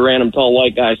any other random tall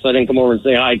white guy, so I didn't come over and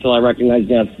say hi until I recognized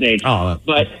you on stage.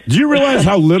 But do you realize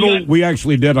how little we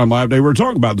actually did on Live Day? We were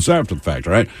talking about this after the fact,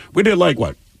 right? We did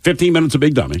 15 minutes of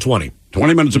Big Dummy. 20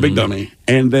 minutes of Big Dummy.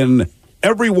 And then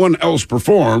everyone else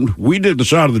performed. We did the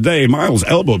shot of the day. Miles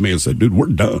elbowed me and said, dude, we're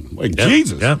done.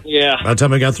 Jesus. Yeah. By the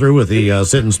time I got through with the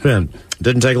sit and spin,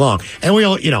 didn't take long. And we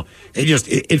all,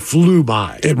 it flew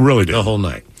by. It really did. The whole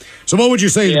night. So what would you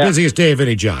say is the busiest day of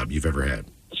any job you've ever had?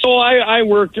 So I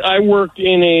worked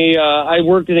in a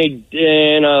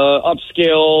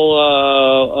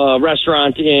upscale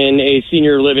restaurant in a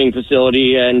senior living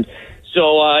facility, and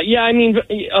so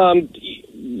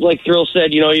like Thrill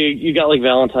said, you got like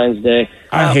Valentine's Day.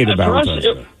 I hated for us, Valentine's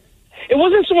Day. It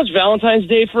wasn't so much Valentine's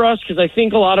Day for us because I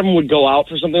think a lot of them would go out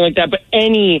for something like that. But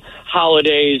any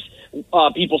holidays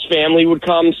people's family would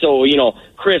come. So,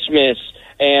 Christmas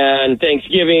and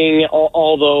Thanksgiving,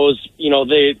 all those,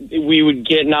 we would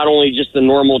get not only just the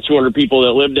normal 200 people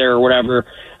that lived there or whatever,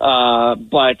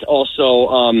 but also,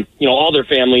 all their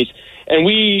families. And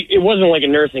it wasn't like a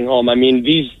nursing home. I mean,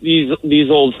 these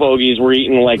old fogies were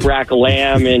eating like rack of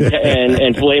lamb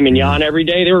and filet mignon every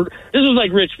day. This was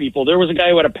like rich people. There was a guy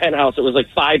who had a penthouse that was like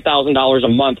 $5,000 a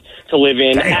month to live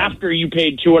in. Damn. After you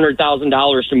paid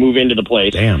 $200,000 to move into the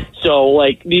place. Damn. So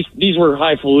like these were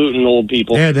highfalutin old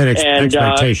people. Yeah, they had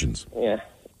expectations.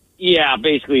 Yeah,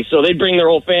 basically. So they'd bring their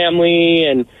whole family,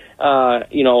 and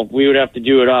we would have to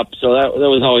do it up. So that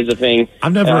was always a thing.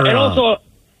 I've never. And also,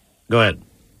 go ahead.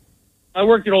 I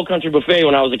worked at Old Country Buffet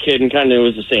when I was a kid, and kind of it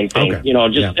was the same thing.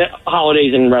 Okay.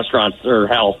 Holidays in restaurants are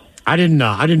hell. I did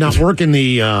not work in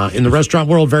the restaurant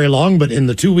world very long, but in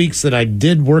the 2 weeks that I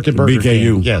did work at Burger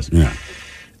King, yes,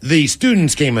 the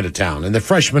students came into town, and the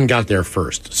freshmen got there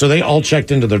first, so they all checked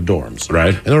into their dorms.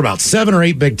 Right, and there were about 7 or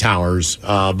 8 big towers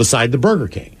beside the Burger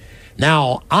King.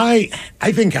 Now, I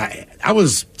think I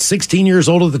was 16 years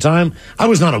old at the time. I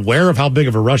was not aware of how big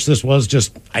of a rush this was.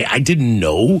 Just, I didn't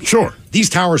know. Sure. These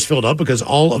towers filled up because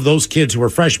all of those kids who were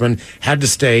freshmen had to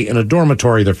stay in a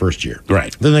dormitory their first year.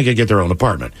 Right. Then they could get their own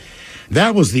apartment.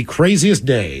 That was the craziest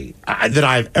day that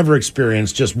I've ever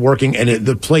experienced, just working, and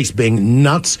the place being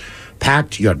nuts,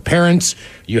 packed. You had parents,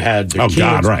 you had their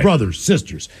kids, brothers,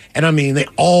 sisters. And I mean, they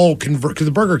all convert, because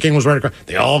the Burger King was right across.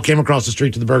 They all came across the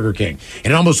street to the Burger King.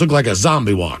 And it almost looked like a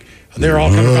zombie walk. And they were all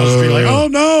coming across the street like, oh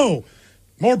no,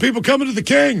 more people coming to the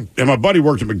King. And my buddy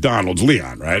worked at McDonald's,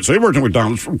 Leon, right? So he worked at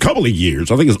McDonald's for a couple of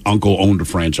years. I think his uncle owned a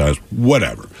franchise,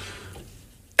 whatever.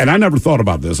 And I never thought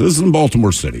about this. This is in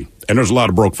Baltimore City. And there's a lot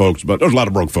of broke folks, but there's a lot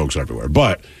of broke folks everywhere.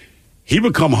 But he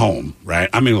would come home, right?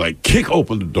 I mean, like, kick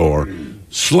open the door,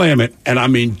 slam it, and I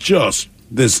mean, just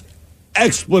this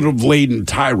expletive-laden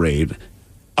tirade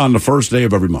on the first day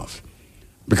of every month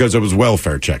because it was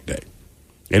welfare check day.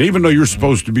 And even though you're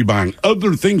supposed to be buying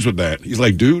other things with that, he's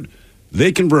like, dude,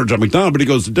 they converge on McDonald's. But he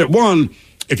goes, one,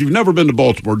 if you've never been to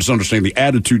Baltimore, just understand the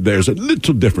attitude there is a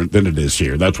little different than it is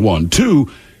here. That's one.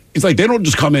 Two, it's like they don't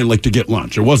just come in like to get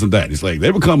lunch. It wasn't that. He's like, they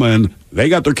would come in, they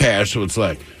got their cash, so it's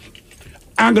like,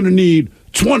 I'm going to need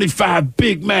 25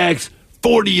 Big Macs,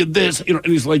 40 of this. And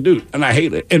he's like, dude, and I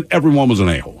hate it. And everyone was an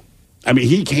a-hole. I mean,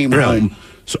 he came home.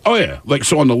 So,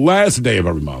 so on the last day of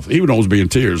every month, he would always be in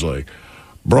tears like,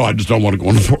 bro, I just don't want to go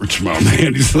on the work tomorrow,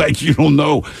 man. He's like, you don't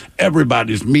know.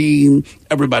 Everybody's mean.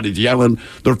 Everybody's yelling.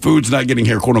 Their food's not getting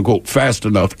here, quote unquote, fast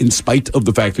enough, in spite of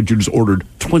the fact that you just ordered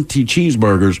 20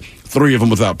 cheeseburgers, 3 of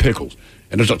them without pickles.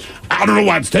 And it's like, I don't know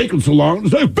why it's taking so long.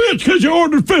 It's like, bitch, because you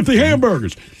ordered 50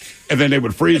 hamburgers. And then they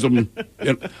would freeze them.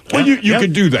 Well, you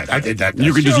could do that. I did that.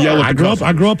 You could just yell at the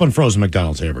I grew up on frozen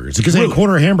McDonald's hamburgers because they had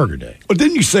quarter hamburger day. But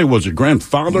didn't you say, was your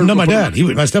grandfather? No, my dad.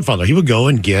 My stepfather. He would go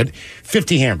and get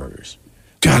 50 hamburgers.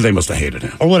 God, they must have hated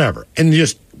him. Or whatever. And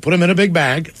just put them in a big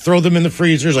bag, throw them in the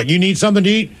freezers. Like, you need something to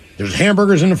eat? There's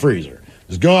hamburgers in the freezer.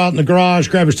 Just go out in the garage,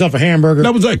 grab yourself a hamburger.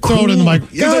 That was like throw cool. it in the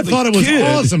microwave. Yeah, I thought it was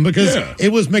awesome because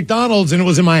it was McDonald's and it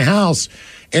was in my house.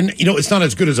 And, it's not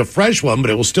as good as a fresh one, but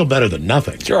it was still better than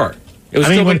nothing. Sure. It was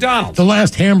still McDonald's. The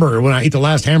last hamburger, when I ate the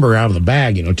last hamburger out of the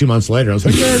bag, 2 months later, I was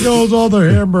like, there goes all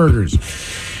the hamburgers.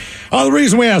 The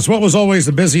reason we asked, what was always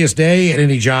the busiest day at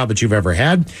any job that you've ever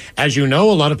had? As you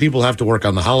know, a lot of people have to work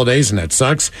on the holidays, and that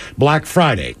sucks. Black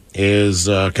Friday is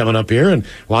coming up here, and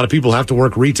a lot of people have to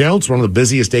work retail. It's one of the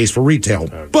busiest days for retail.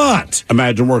 But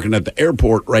imagine working at the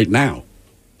airport right now.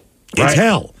 It's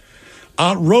hell.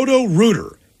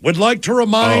 Roto-Rooter would like to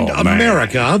remind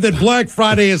America that Black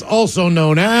Friday is also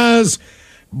known as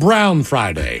Brown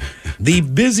Friday, the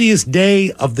busiest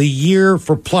day of the year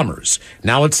for plumbers.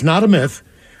 Now, it's not a myth.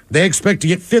 They expect to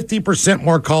get 50%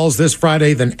 more calls this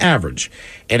Friday than average.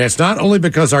 And it's not only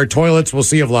because our toilets will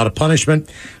see a lot of punishment,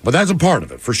 but that's a part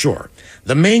of it, for sure.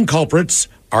 The main culprits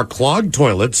are clogged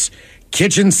toilets,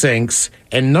 kitchen sinks,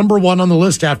 and number one on the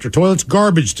list after toilets,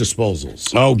 garbage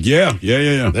disposals. Oh, yeah.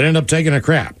 They end up taking a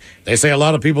crap. They say a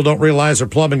lot of people don't realize their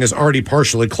plumbing is already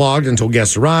partially clogged until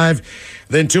guests arrive.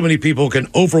 Then too many people can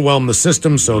overwhelm the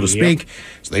system, so to speak.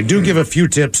 So they do give a few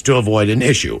tips to avoid an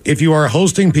issue. If you are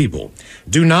hosting people,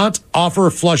 do not offer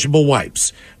flushable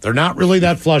wipes. They're not really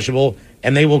that flushable,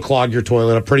 and they will clog your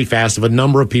toilet up pretty fast if a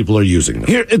number of people are using them.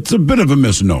 Here, it's a bit of a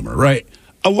misnomer, right?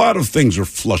 A lot of things are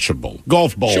flushable.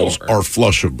 Golf balls are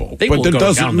flushable, but that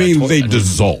doesn't mean they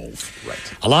dissolve. Right.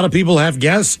 A lot of people have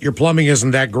guests. Your plumbing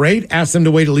isn't that great. Ask them to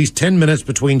wait at least 10 minutes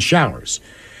between showers.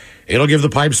 It'll give the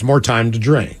pipes more time to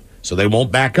drain, so they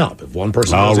won't back up if one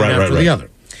person goes in after the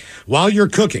other. While you're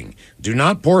cooking, do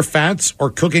not pour fats or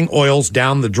cooking oils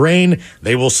down the drain.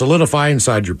 They will solidify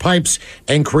inside your pipes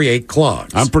and create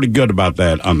clogs. I'm pretty good about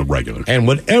that on the regular. And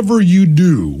whatever you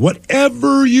do,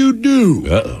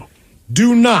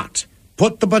 do not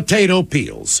put the potato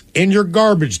peels in your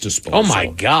garbage disposal. Oh, my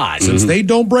God. Since they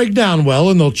don't break down well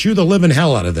and they'll chew the living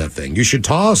hell out of that thing. You should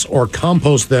toss or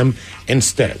compost them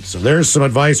instead. So there's some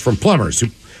advice from plumbers who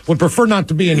would prefer not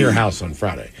to be in your house on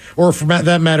Friday, or for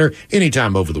that matter,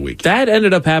 anytime over the week. That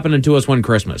ended up happening to us one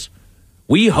Christmas.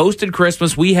 We hosted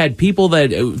Christmas. We had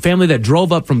family that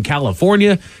drove up from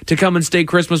California to come and stay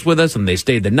Christmas with us, and they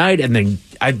stayed the night, and then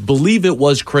I believe it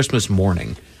was Christmas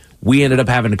morning. We ended up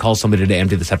having to call somebody to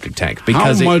empty the septic tank.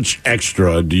 Because how much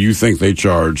extra do you think they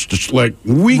charge? Just like,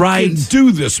 we can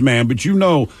do this, man, but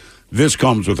this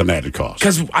comes with an added cost.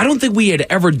 Because I don't think we had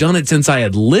ever done it since I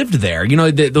had lived there.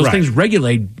 Those things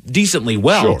regulate decently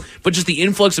well. Sure. But just the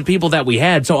influx of people that we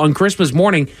had. So on Christmas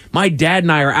morning, my dad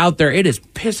and I are out there. It is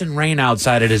pissing rain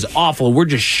outside. It is awful. We're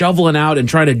just shoveling out and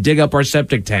trying to dig up our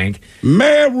septic tank.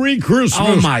 Merry Christmas.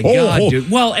 Oh, my God,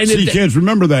 dude. Well, and see, kids,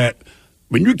 remember that.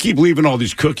 When you keep leaving all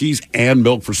these cookies and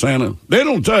milk for Santa, they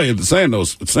don't tell you that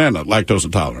Santa's lactose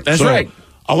intolerant. That's right.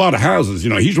 A lot of houses,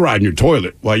 he's riding your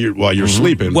toilet while you're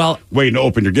sleeping, waiting to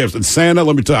open your gifts. And Santa,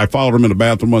 let me tell you, I followed him in the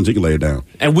bathroom once. He can lay it down.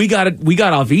 And we got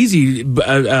off easy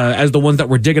as the ones that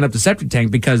were digging up the septic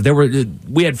tank, because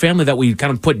we had family that we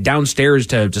kind of put downstairs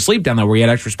to sleep down there, where we had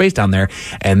extra space down there,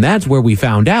 and that's where we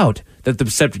found out that the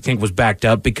septic tank was backed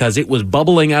up, because it was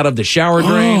bubbling out of the shower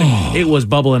drain. It was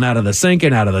bubbling out of the sink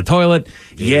and out of the toilet.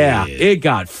 Yeah, it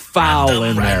got foul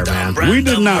in there, man. We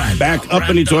did not back up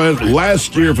any toilets.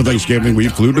 Last year for Thanksgiving, we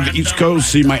flew to the East Coast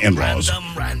to see my in-laws.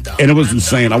 And it was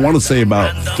insane. I want to say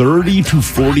about 30 to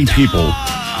 40 people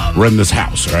were in this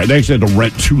house. All right? They actually had to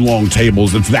rent 2 long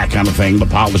tables. It's that kind of thing. The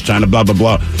polished china, blah, blah,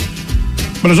 blah.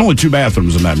 But there's only 2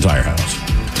 bathrooms in that entire house.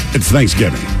 It's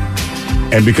Thanksgiving.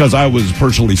 And because I was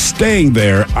personally staying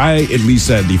there, I at least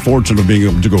had the fortune of being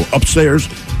able to go upstairs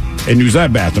and use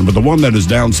that bathroom. But the one that is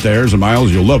downstairs, and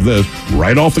Miles, you'll love this,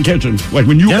 right off the kitchen. Like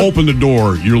when you open the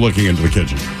door, you're looking into the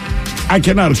kitchen. I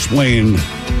cannot explain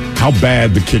how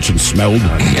bad the kitchen smelled,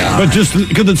 but just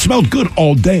because it smelled good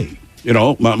all day.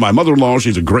 My mother-in-law,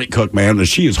 she's a great cook, man, and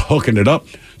she is hooking it up.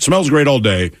 Smells great all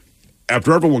day.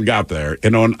 After everyone got there,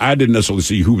 and I didn't necessarily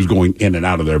see who was going in and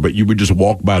out of there, but you would just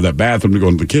walk by that bathroom to go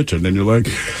into the kitchen, and you're like,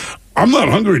 I'm not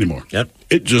hungry anymore. Yep.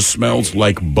 It just smells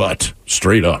like butt,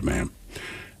 straight up, man.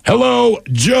 Hello,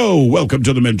 Joe. Welcome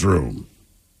to the men's room.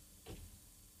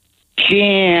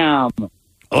 Jam.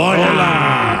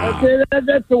 Hola.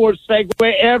 That's the worst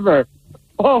segue ever.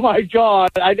 Oh, my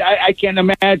God. I can't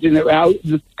imagine how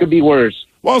this could be worse.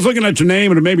 Well, I was looking at your name,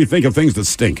 and it made me think of things that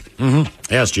stink. Mm-hmm.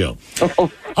 Yes, Joe.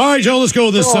 All right, Joe, let's go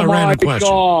with this random question.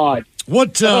 God.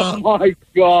 Oh, my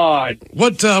God.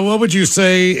 What would you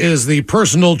say is the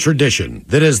personal tradition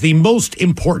that is the most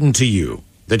important to you,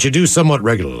 that you do somewhat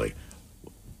regularly?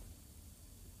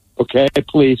 Okay,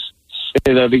 please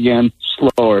say that again,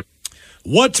 slower.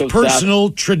 What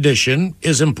personal tradition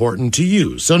is important to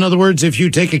you? So, in other words, if you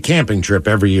take a camping trip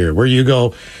every year where you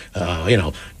go,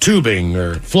 tubing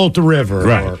or float the river,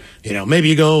 or maybe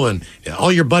you go and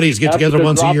all your buddies get together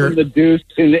once a year. The deuce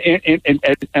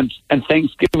and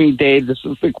Thanksgiving Day. This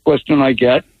is the question I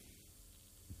get.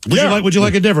 Would you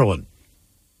like a different one?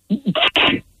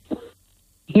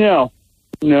 No.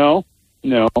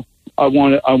 I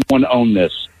want to own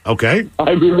this. Okay.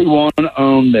 I really want to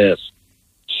own this.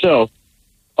 So.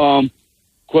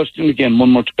 Question again, one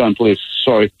more time, please.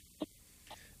 Sorry.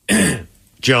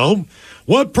 Joe,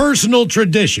 what personal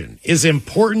tradition is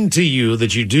important to you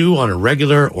that you do on a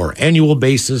regular or annual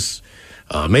basis?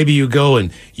 Maybe you go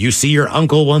and you see your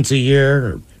uncle once a year,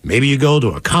 or maybe you go to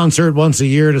a concert once a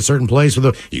year at a certain place,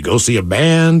 you go see a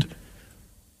band.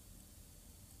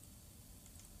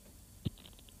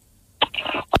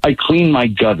 I clean my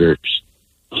gutters.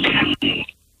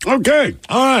 Okay.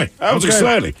 All right. That was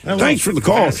exciting. Thanks for the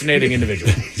call. Fascinating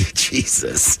individual.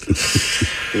 Jesus.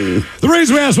 The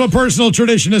reason we asked what personal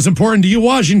tradition is important to you,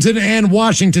 Washington and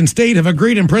Washington State have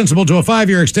agreed in principle to a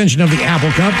 5-year extension of the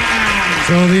Apple Cup.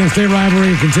 So the in-state rivalry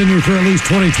will continue through at least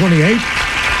 2028.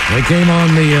 They came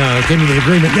to the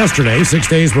agreement yesterday, 6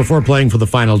 days before playing for the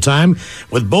final time,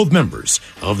 with both members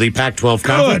of the Pac-12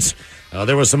 Conference.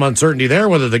 There was some uncertainty there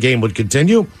whether the game would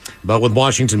continue, but with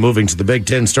Washington moving to the Big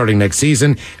Ten starting next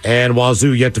season and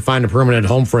Wazoo yet to find a permanent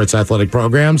home for its athletic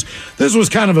programs, this was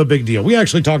kind of a big deal. We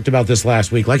actually talked about this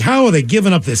last week. Like, how are they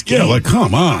giving up this game? Yeah,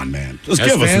 come on, man. Just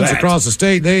give us that. Fans across the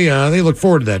state, they look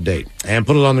forward to that date and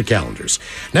put it on their calendars.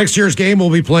 Next year's game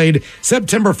will be played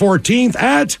September 14th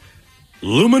at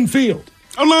Lumen Field.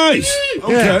 Oh, nice.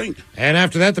 Okay. Yeah. And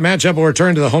after that, the matchup will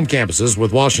return to the home campuses,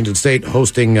 with Washington State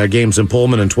hosting games in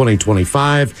Pullman in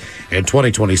 2025 and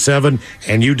 2027,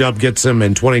 and UW gets them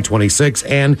in 2026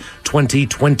 and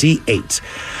 2028.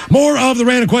 More of the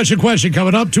Random Question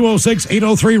coming up,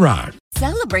 206-803-ROCK.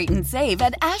 Celebrate and save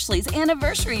at Ashley's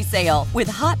Anniversary Sale. With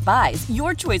Hot Buys,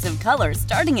 your choice of colors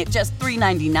starting at just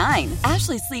 $3.99.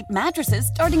 Ashley Sleep mattresses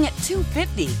starting at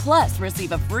 $2.50. Plus,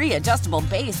 receive a free adjustable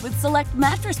base with select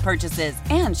mattress purchases.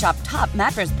 And shop top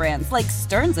mattress brands like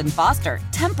Stearns & Foster,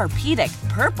 Tempur-Pedic,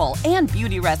 Purple, and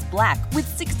Beautyrest Black with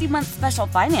 60-month special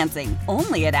financing.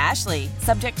 Only at Ashley.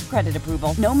 Subject to credit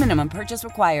approval. No minimum purchase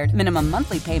required. Minimum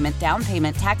monthly payment, down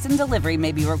payment, tax, and delivery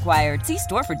may be required. See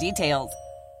store for details.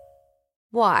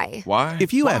 Why?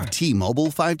 If you have T-Mobile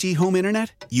 5G home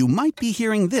internet, you might be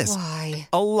hearing this Why?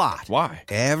 a lot. Why?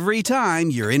 Every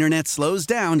time your internet slows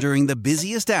down during the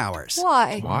busiest hours.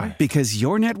 Why? Because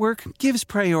your network gives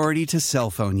priority to cell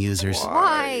phone users.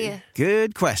 Why?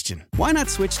 Good question. Why not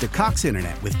switch to Cox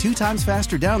Internet with 2 times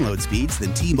faster download speeds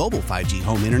than T-Mobile 5G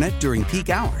home internet during peak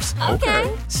hours?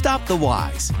 Okay. Stop the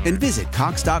whys and visit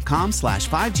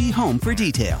cox.com/5G home for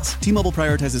details. T-Mobile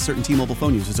prioritizes certain T-Mobile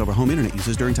phone users over home internet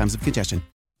users during times of congestion.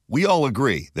 We all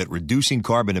agree that reducing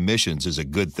carbon emissions is a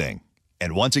good thing.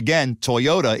 And once again,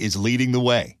 Toyota is leading the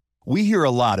way. We hear a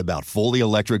lot about fully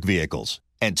electric vehicles,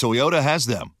 and Toyota has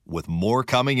them, with more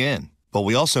coming in. But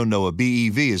we also know a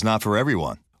BEV is not for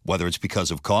everyone, whether it's because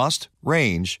of cost,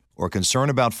 range, or concern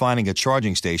about finding a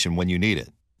charging station when you need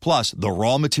it. Plus, the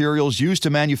raw materials used to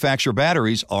manufacture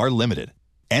batteries are limited.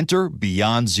 Enter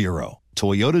Beyond Zero,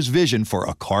 Toyota's vision for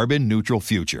a carbon-neutral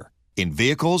future. In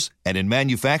vehicles and in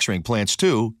manufacturing plants,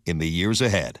 too, in the years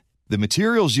ahead. The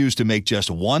materials used to make just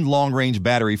one long-range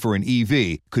battery for an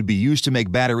EV could be used to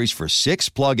make batteries for 6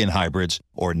 plug-in hybrids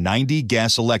or 90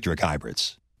 gas-electric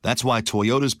hybrids. That's why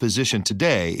Toyota's position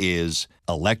today is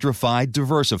electrified,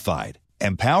 diversified,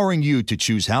 empowering you to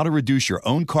choose how to reduce your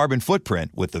own carbon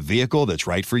footprint with the vehicle that's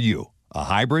right for you, a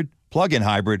hybrid, plug-in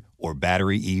hybrid, or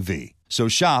battery EV. So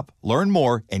shop, learn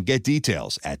more, and get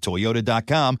details at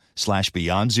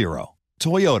toyota.com/beyond zero.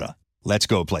 Toyota, let's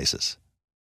go places.